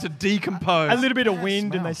Allowing half, them to decompose. a little bit of wind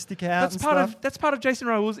and smell. they stick out That's and part stuff. of Jason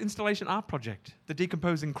Raoul's installation art project, the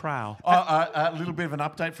decomposing crow. A little bit of an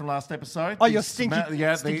update from last episode. Oh, The your stinky- stinky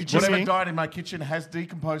whatever chimney. died in my kitchen has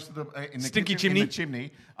decomposed to the, in the Stinky kitchen, chimney? In the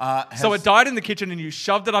chimney. So it died in the kitchen and you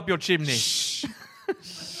shoved it up your chimney.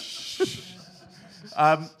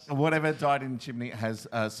 Whatever died in the chimney has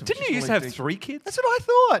Didn't you used to have 3 kids? That's what I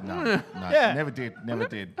thought. No, Yeah. never did. Never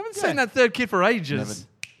did. I haven't seen that third kid for ages.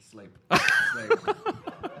 Never sleep.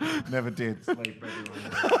 Sleep. Never did sleep.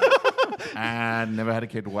 Everyone. And never had a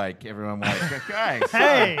kid wake. Everyone wake. Okay. So,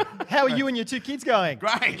 Hey, how are you and your 2 kids going?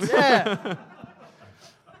 great. Yeah.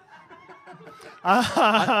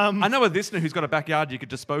 I know a listener who's got a backyard you could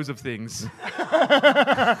dispose of things.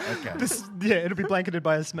 Okay. It'll be blanketed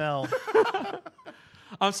by a smell.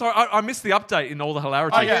 I'm sorry, I missed the update in all the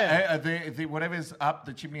hilarity. Oh yeah, whatever's up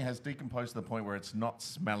the chimney has decomposed to the point where it's not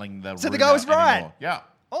smelling the. So the room guy was out right. anymore. Yeah.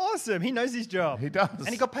 Awesome. He knows his job. He does. And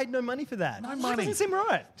he got paid no money for that. No That money. doesn't seem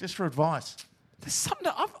right. Just for advice. There's something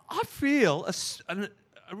I feel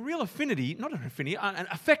a real affinity, not an affinity, an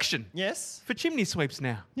affection Yes. for chimney sweeps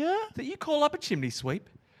now. Yeah. That you call up a chimney sweep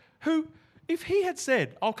who, if he had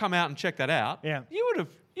said, I'll come out and check that out, Yeah. you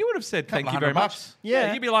would have said, thank Couple you very much. $100. Yeah.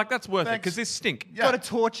 Yeah. You'd be like, that's worth it Thanks. because this stink. Yeah. Got a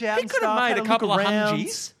torch out He and could have stuff, made had a look couple of around.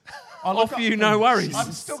 hungies Oh, off you, no worries.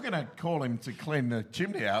 I'm still going to call him to clean the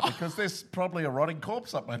chimney out because there's probably a rotting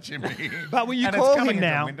corpse up my chimney. But will you And it's call coming him into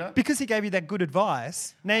the now window. because he gave you that good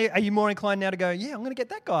advice? Now, are you more inclined now to go, yeah, I'm going to get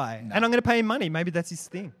that guy and I'm going to pay him money? Maybe that's his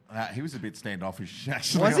thing. He was a bit standoffish,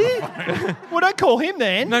 actually. Was on he? the phone. Well, don't call him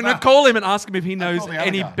then. No, call him and ask him if he knows call the other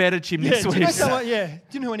any guy. better chimney Yeah, do you know sweeps. someone? Yeah. Do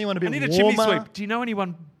you know anyone a bit I need a warmer? chimney sweep. Do you know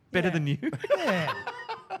anyone better Yeah. than you? Yeah.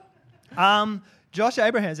 Josh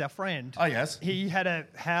Abrahams, our friend. Oh, yes. He had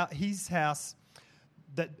his house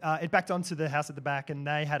that it backed onto the house at the back, and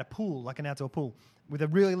they had a pool, like an outdoor pool, with a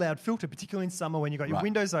really loud filter, particularly in summer when you got your Right.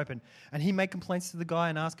 windows open. And he made complaints to the guy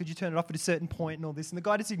and asked, could you turn it off at a certain point and all this? And the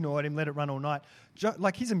guy just ignored him, let it run all night.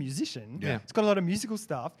 Like, he's a musician. Yeah. He's got a lot of musical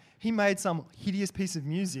stuff. He made some hideous piece of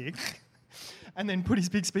music and then put his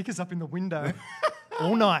big speakers up in the window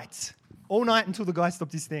all night. All night until the guy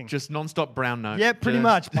stopped his thing. Just non-stop brown note. Yeah, pretty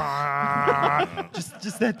Just- much.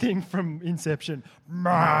 just that thing from Inception.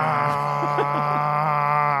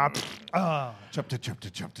 Oh. Chapter.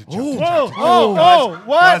 Oh,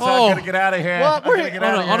 what? Guys, Oh. I'm going to get out of here. What? I'm going to get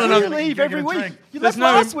out of here. I don't know. You I'm leave gonna every get a week. drink. You There's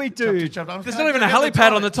left no- last week, dude. There's not even a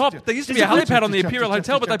helipad on the top. There used to be a helipad on the Imperial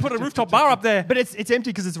Hotel, but they put a rooftop bar up there. But it's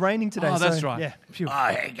empty because it's raining today. Oh, that's so, right. Yeah. Phew. Oh,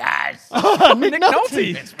 hey guys. Nick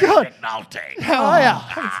Nolte. It's me, Nick Nolte. How are ya?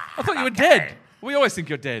 I thought you were dead. We always think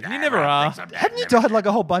you're dead. You never are. Haven't you died like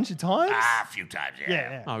a whole bunch of times? A few times, yeah.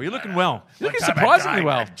 Yeah. Oh, you're looking well. You're One looking time I surprisingly died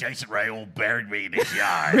well. when Jason Ray all buried me in his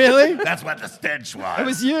yard. Really? That's what the stench was. It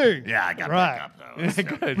was you. Yeah, I got Right. back up though.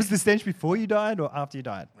 Good. Was the stench before you died or after you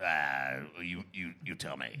died? You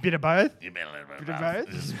tell me. Bit of both? You better let Bit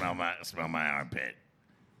of both? smell my armpit.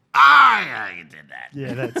 Ah, yeah, you did that.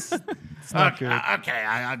 Yeah, that's it's not good. Okay,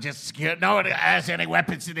 I'll just no one has any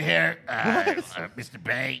weapons in here. Mr.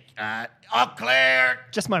 Bay. All clear.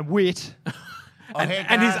 Just my wit. Oh, hey,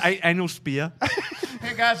 And his guys. anal spear.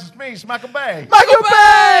 Hey, guys, it's me, it's Michael Bay. Michael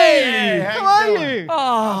Bay! Hey, How how are you doing? you?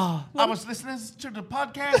 Oh, I was listening to the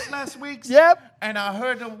podcast last week. Yep. And I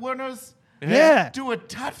heard the winners Yeah. do a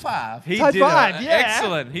top 5 he Type did five, yeah.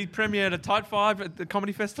 excellent. He premiered a Type 5 at the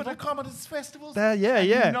Comedy for Festival. the comedies festivals. Yeah, And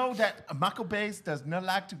yeah. You know that Michael Bay does not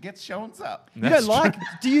like to get shows up. You That's don't like?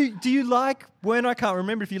 Do you like when I can't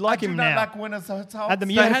remember if you like I do him not now? like winners hotel. At the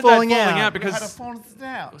They you had had a that falling falling out. out We because had a falling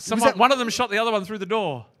out. someone, one of them shot the other one through the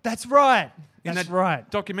door That's right. in That's that right.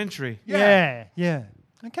 documentary. Yeah. Yeah.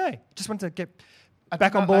 Okay. Just wanted to get I do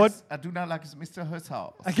back on not board. Like, I do not like Mr.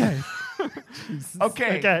 Herzog. Okay. Jesus.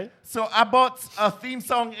 Okay. Okay. So I bought a theme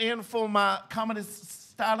song in for my comedy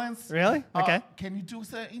stylings. Really? Okay. Can you do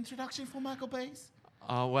the introduction for Michael Bay?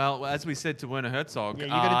 Well, as we said to Werner Herzog, Yeah, you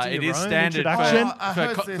gotta do it your is own standard introduction. Oh, I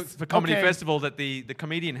heard this. for Comedy Okay. Festival that the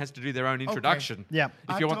comedian has to do their own introduction. Yeah.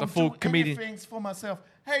 If you want the don't full do comedian. anything for myself.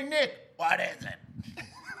 Hey, Nick, What is it?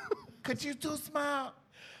 could you do my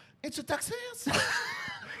introductions?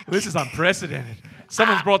 This is unprecedented.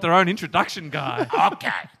 Someone's brought their own introduction guy. Okay.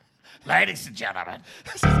 Ladies and gentlemen,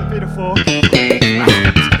 This is a bit of fork.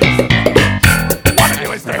 one of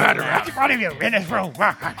you is the murderer. One of you in this room.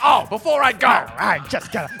 Oh, before I go, I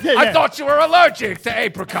just gotta. Yeah, I thought you were allergic to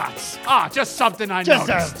apricots. Just something I Just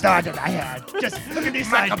noticed. a thought that I had. Just look at this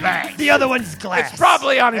Michael side. Bay. The other one's glass. It's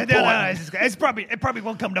probably And the other unimportant. one is- it probably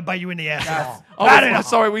won't come to bite you in the ass.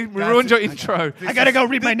 Sorry, we ruined your intro. I gotta go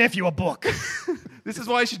read my nephew a book. This is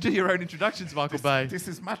why you should do your own introductions, Michael Bay. This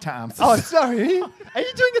is my time. Oh, sorry. Are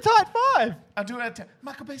you doing the tight five? I do it.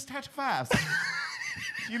 Michael Bay's Touch Fives.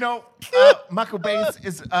 You know, Michael Bay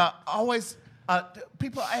is always.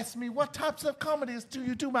 People ask me, what types of comedies do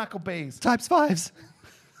you do, Michael Bay's? Types fives.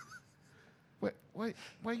 Why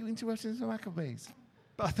are you interested in Michael Bay's?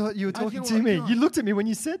 I thought you were talking you to were me. not. You looked at me when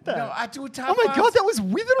you said that. No, I do type Oh my fives. God, that was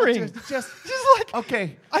withering. Just like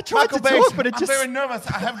okay. I tried Michael to Bay's, talk, but it I'm just. very nervous.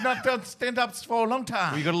 I have not done stand-ups for a long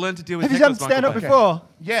time. Well, you got to learn to deal with Have you done hecklers, stand up Michael Bay. before?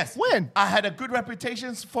 Yes. When? I had a good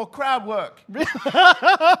reputation for crowd work.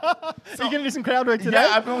 Are you going to do some crowd work today?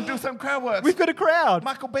 Yeah, I'm going to do some crowd work. We've got a crowd.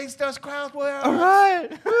 Michael Bay does crowd work. All right.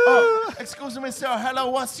 Oh, excuse me, sir.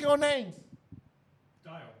 Hello, what's your name?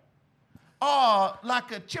 Dale. Oh,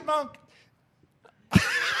 like a chipmunk.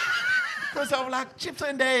 Because of like chips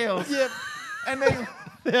and dales. Yep. And they,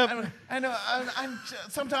 Yep. and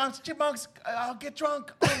sometimes chipmunks get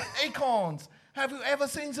drunk on acorns. Have you ever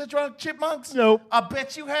seen the drunk chipmunks? Nope. I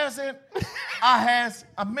bet you hasn't. I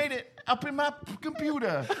made it up in my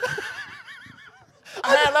computer.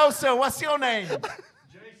 Hello, sir. What's your name?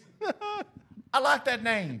 Jason. I like that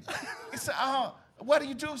name. He said, what do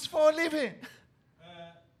you do for a living?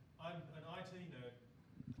 I'm an IT nerd.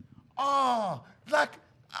 Oh, like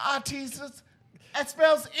artists. That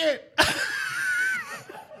spells it.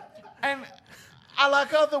 And I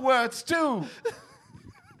like other words too.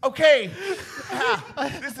 Okay.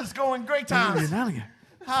 This is going great times.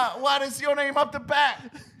 What is your name up the back?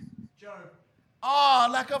 Joe. Oh,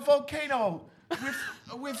 like a volcano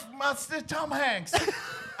with Master Tom Hanks.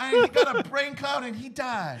 And he got a brain cloud and he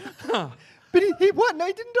died. But he what? No,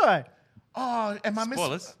 he didn't die. Oh, and my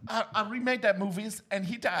Spoilers. I remade that movies and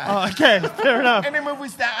he died. Oh, okay, fair enough. Any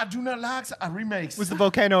movies that I do not like, I remakes. Was the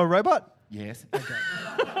volcano a robot? Yes. Okay.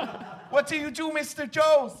 What do you do, Mr.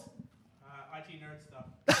 Jones? IT nerd stuff.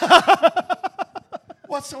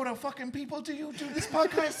 What sort of fucking people do you do this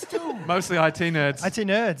podcast to? Mostly IT nerds. IT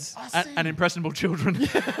nerds. I see. And impressionable children.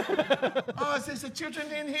 Oh, is there some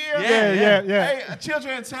children in here? Yeah. Hey,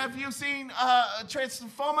 children, have you seen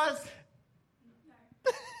Transformers?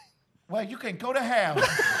 Well, you can go to hell.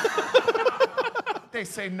 They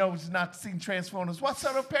say no, it's not seen Transformers. What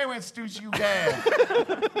sort of parents do you have?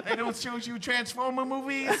 They don't show you Transformer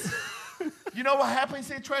movies? You know what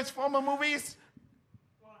happens in Transformer movies?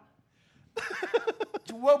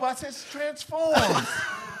 The robots has transformed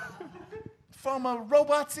from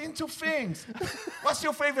robots into things. What's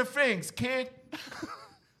your favorite things, kid?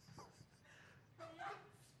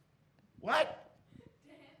 What?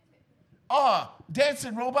 Oh,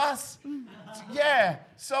 dancing robots? Yeah.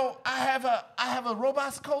 So I have a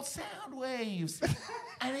robot called Soundwaves.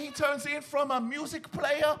 And he turns in from a music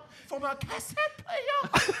player, from a cassette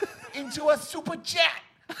player, into a super jet.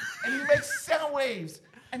 And he makes sound waves.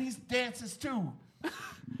 And he dances too.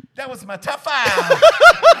 That was my top 5.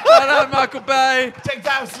 Hello, Michael Bay. Take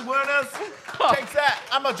that, Mr. Werners. Take that.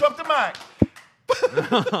 I'm going to drop the mic.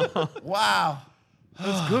 Wow.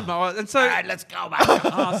 That's good, Mike. And so, All right, let's go,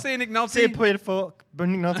 Michael. see you, Nick Nolte. See you, Peter Falk. Nick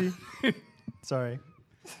Nolte. Sorry.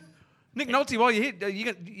 Nick Nolte, while you're here,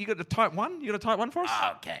 you got a type 1? You got a type 1 for us?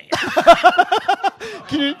 Okay.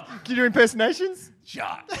 Can you do impersonations? Sure.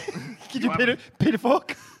 Can you do Peter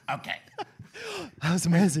Falk? Okay. That was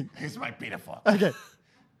amazing. Here's my Peter Falk. Okay.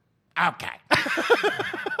 Okay.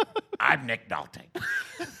 I'm Nick Nolte.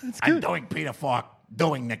 I'm doing Peter Falk,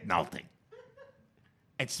 doing Nick Nolte.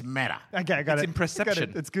 It's meta. Okay, I got It's it. in perception. I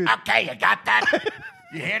got it. It's good. Okay, you got that?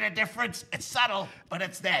 You hear the difference? It's subtle, but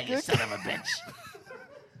it's there, you son of a bitch.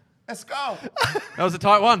 Let's go. That was a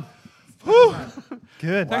type 1.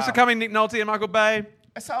 Good. Thanks for coming, Nick Nolte and Michael Bay.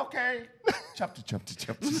 It's okay. Chapter.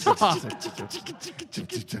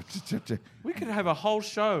 We could have a whole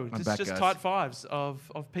show, back, just guys. type 5s of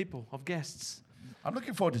people, of guests. I'm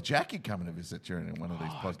looking forward to Jackie coming to visit during one of these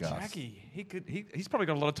podcasts. Jackie, he's probably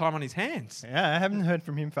got a lot of time on his hands. Yeah, I haven't heard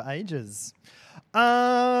from him for ages.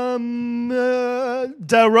 Dale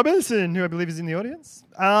Robinson, who I believe is in the audience.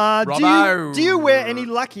 Robbo. Do you wear any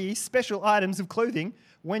lucky special items of clothing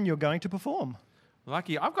when you're going to perform?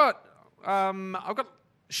 Lucky. I've got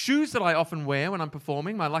shoes that I often wear when I'm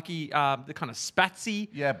performing. My lucky, the kind of spatsy.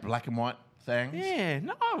 Yeah, black and white things. Yeah,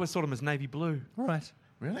 no, I always sort of them as navy blue. All right.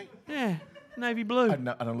 Really? Yeah, navy blue. I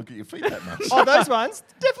don't look at your feet that much. Oh, those ones?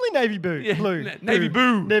 Definitely navy Yeah, blue. navy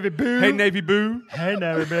boo. Navy boo. Hey, navy boo. Hey,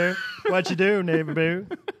 navy boo. What you do, navy boo?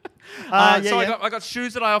 So I got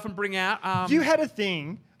shoes that I often bring out. You had a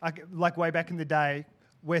thing, like way back in the day,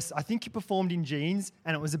 where I think you performed in jeans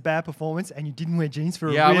and it was a bad performance and you didn't wear jeans for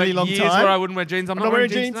a I really went long years time. where I wouldn't wear jeans. I'm not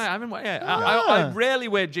wearing jeans. No, I haven't. I rarely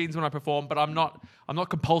wear jeans when I perform, but I'm not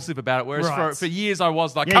compulsive about it. Whereas Right. for years I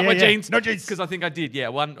was like, Yeah, can't wear yeah. jeans. No jeans. Because I think I did. Yeah,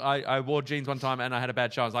 I wore jeans one time and I had a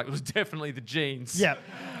bad show. I was like, it was definitely the jeans. Yeah.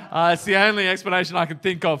 It's the only explanation I can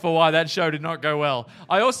think of for why that show did not go well.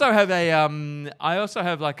 I also have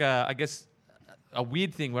a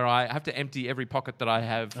weird thing where I have to empty every pocket that I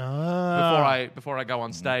have before I go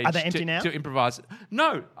on stage. Are they empty now? To improvise?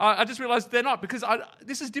 No, I just realised they're not because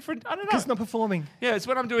this is different. I don't know. Because not performing. Yeah, it's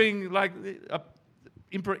when I'm doing like a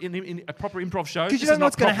proper improv show. Because you This don't is know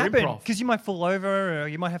what's not going to proper happen. improv. Because you might fall over or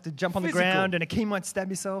you might have to jump on the Physical. ground and a key might stab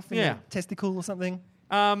yourself in Yeah. your testicle or something.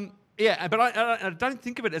 Yeah, but I don't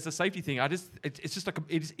think of it as a safety thing.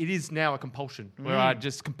 It is now a compulsion where I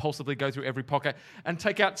just compulsively go through every pocket and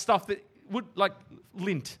take out stuff that would like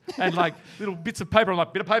lint and like little bits of paper. I'm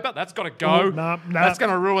like, bit of paper, that's got to go. Ooh, nah. That's going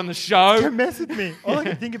to ruin the show. Don't mess with me. All I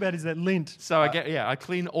can think about is that lint. So I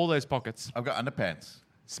clean all those pockets. I've got underpants.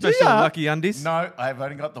 Special Yeah. lucky undies. No, I've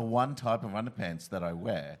only got the one type of underpants that I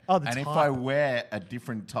wear. Oh, the and if type. I wear a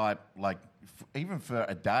different type, like even for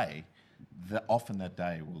a day, often that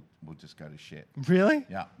day will just go to shit. Really?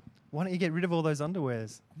 Yeah. Why don't you get rid of all those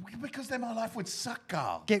underwears? Because then my life would suck,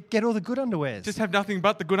 Carl. Get all the good underwears. Just have nothing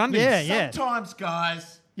but the good undies. Yeah. Sometimes,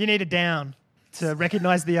 guys. You need a down to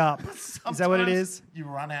recognize the up. Is that what it is? sometimes You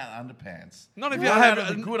run out of underpants. Not if You you run have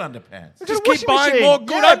out of the good underpants. Get a Just keep washing buying machine. more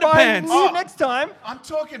good buy underpants. new Oh. next time. I'm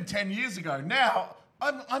talking 10 years ago. Now,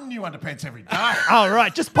 I'm new underpants every day. All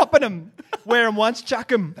right, just popping them. Wear them once, chuck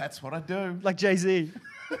them. That's what I do. Like Jay-Z.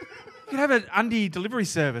 You could have an undie delivery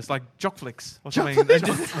service like Jockflix or something.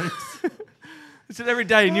 Jockflix. It's every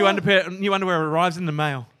day new underwear arrives in the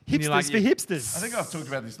mail. And you're Hipsters for hipsters. I think I've talked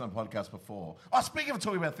about this on the podcast before. Oh, speaking of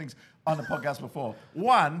talking about things on the podcast before,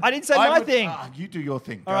 one... I didn't say my would- thing. You do your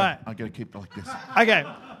thing. All Go. right. I'm going to keep it like this. Okay.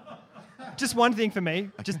 Just one thing for me.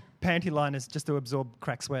 Just panty liners just to absorb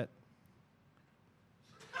crack sweat.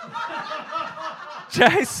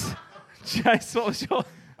 Jace, what was your...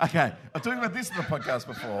 Okay, I've talked about this on the podcast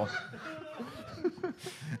before.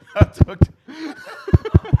 I've talked...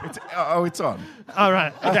 it's on. All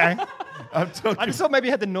right. Okay. I've talked... I just thought maybe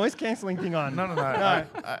you had the noise cancelling thing on. No. No. I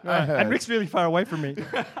heard. And Rick's really far away from me.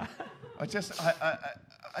 I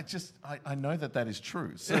know that is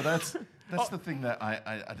true. So that's the thing that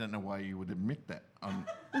I don't know why you would admit that.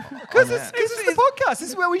 Because it's the podcast. This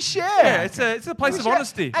is where we share. Yeah, it's a place We of share.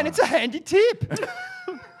 honesty. And it's a handy tip.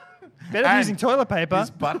 Better than And using toilet paper. His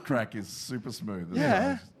butt crack is super smooth.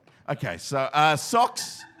 Yeah. Okay, so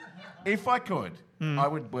socks. If I could, I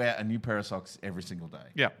would wear a new pair of socks every single day.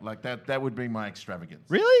 Yeah. Like that would be my extravagance.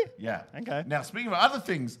 Really? Yeah. Okay. Now, speaking of other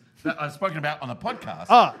things that I've spoken about on the podcast,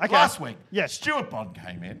 Oh, okay. last week, Yes. Stuart Bond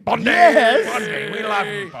came in. Bondi! Yes. Bondi, we love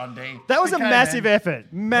you, Bondi. That was He a came massive in. effort.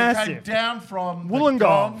 He came Massive. down from the Wollongong.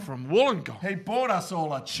 Gong. From Wollongong. He bought us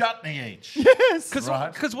all a chutney each. Yes.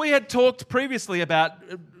 Right. Because we had talked previously about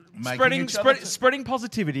Making each other spreading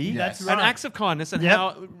positivity That's and right. acts of kindness and Yep.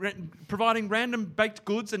 how providing random baked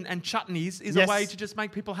goods and chutneys is Yes. a way to just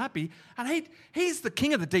make people happy. And he's the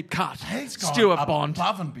king of the deep cut. He's gone Stuart Bond.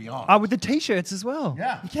 above and beyond. With the T-shirts as well.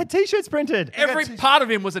 Yeah. You had T-shirts printed. Every part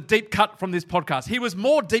of him was a deep cut from this podcast. He was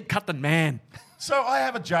more deep cut than man. So I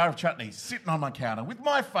have a jar of chutney sitting on my counter with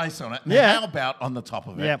my face on it and Yeah. how about on the top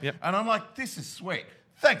of it. Yep. And I'm like, this is sweet.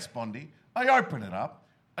 Thanks, Bondi. I open it up.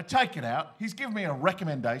 I take it out. He's given me a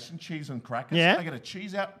recommendation, cheese and crackers. Yeah. I get a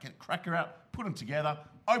cheese out, get a cracker out, put them together,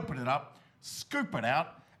 open it up, scoop it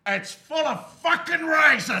out. It's full of fucking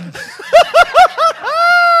raisins.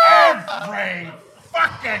 Every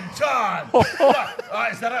fucking time.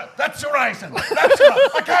 Is that it? That's a raisin. That's a,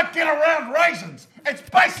 I can't get around raisins. It's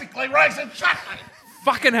basically raisin chutney.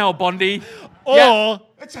 Fucking hell, Bondi. Or,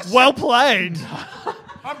 It's a well played.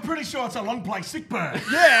 I'm pretty sure it's a long play sick bird.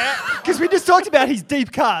 Yeah. Because we just talked about his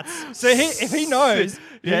deep cuts. So if he knows,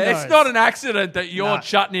 he Yeah, knows. it's not an accident that your Nah.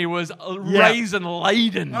 chutney was Yeah. raisin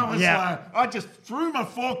laden. I was Yeah. I just threw my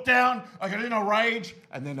fork down, I got in a rage,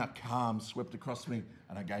 and then a calm swept across me,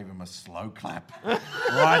 and I gave him a slow clap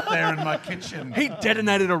right there in my kitchen. He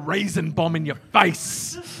detonated a raisin bomb in your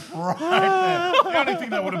face. Right there. The only thing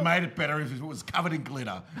that would have made it better is if it was covered in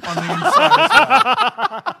glitter on the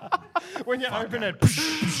inside. When you open it,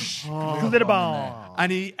 glitter bomb.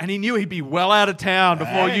 And he knew he'd be well out of town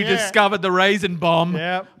before you yeah. discovered the raisin bomb.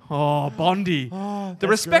 Yep. Oh, Bondi. the that's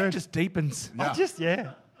respect good. just deepens. Yeah.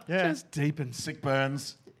 Yeah. Just deepens. Sick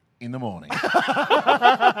burns in the morning. Bondi.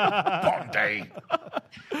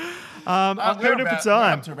 We're doing it for time.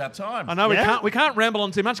 We're up to about time. I know Yeah? we can't ramble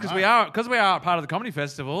on too much because we are part of the comedy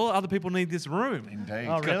festival. Other people need this room. Indeed.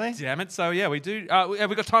 Oh, really? God damn it! So yeah, we do. Have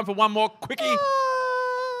we got time for one more quickie?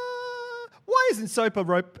 Why isn't soap or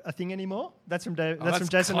rope a thing anymore? That's from Dave. That's from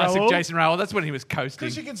Jason classic Raoul. Jason Raoul. That's when he was coasting.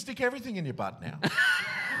 Because you can stick everything in your butt now.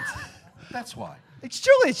 That's why.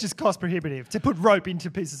 Surely it's just cost prohibitive to put rope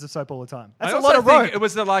into pieces of soap all the time. That's I a also lot of think rope. it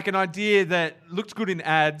was like an idea that looked good in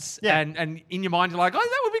ads, Yeah. and in your mind you're like, oh,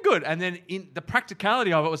 that would be good, and then in the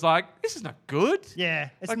practicality of it was like, this is not good. Yeah,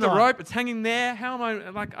 it's like not. the rope, it's hanging there. How am I?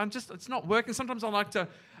 Like, it's not working. Sometimes I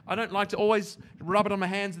don't like to always rub it on my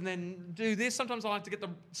hands and then do this. Sometimes I like to get the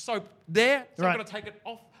soap there, so Right. I've got to take it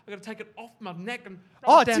off. I've got to take it off my neck and rub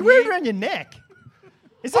Oh, it do down you wear it here. around your neck?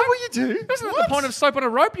 Is that what you do? Isn't that What? the point of soap on a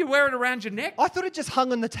rope? You wear it around your neck. I thought it just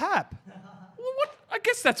hung on the tap. Well, what? I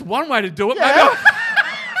guess that's one way to do it. Yeah. Maybe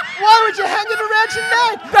Why would you hang it around your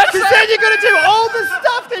neck? Because then you're going to do all the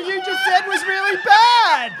stuff that you just said was really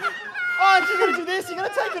bad. Oh, you're going to do this, you're going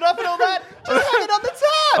to take it off and all that. Just hang it on the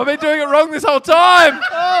I've tap. been doing it wrong this whole time.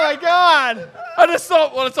 Oh, my God. I just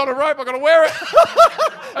thought, well, it's on a rope. I got to wear it.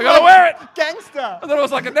 I got to wear it. Gangster. I thought it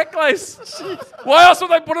was like a necklace. Why else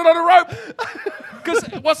would they put it on a rope? Because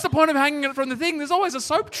what's the point of hanging it from the thing? There's always a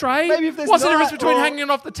soap tray. Maybe if there's what's the not, difference between or- hanging it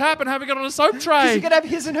off the tap and having it on a soap tray? You can have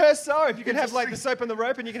his and her soap. You can have like the soap on the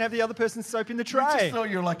rope, and you can have the other person's soap in the I just tray. thought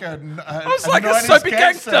you were like I was like a 90s soapy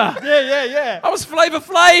gangster. Yeah. I was Flavor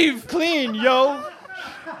Flav. Clean, yo.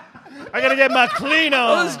 I gotta get my clean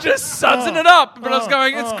on. I was just sudsing it up, but I was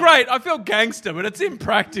going, it's great. I feel gangster, but it's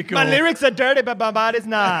impractical. My lyrics are dirty, but my body's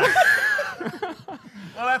not.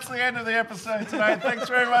 Well, that's the end of the episode today. Thanks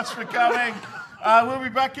very much for coming. We'll be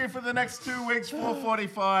back here for the next 2 weeks,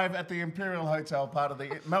 4:45 at the Imperial Hotel, part of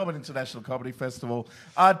the Melbourne International Comedy Festival.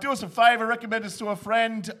 Do us a favour, recommend us to a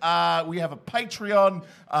friend. We have a Patreon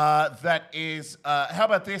that is, how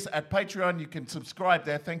about this? At Patreon, you can subscribe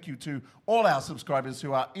there. Thank you to all our subscribers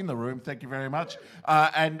who are in the room. Thank you very much.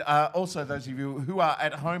 And also those of you who are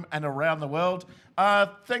at home and around the world.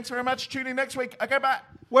 Thanks very much. Tune in next week. Okay, bye.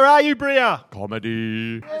 Where are you, Bria?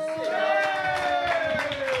 Comedy.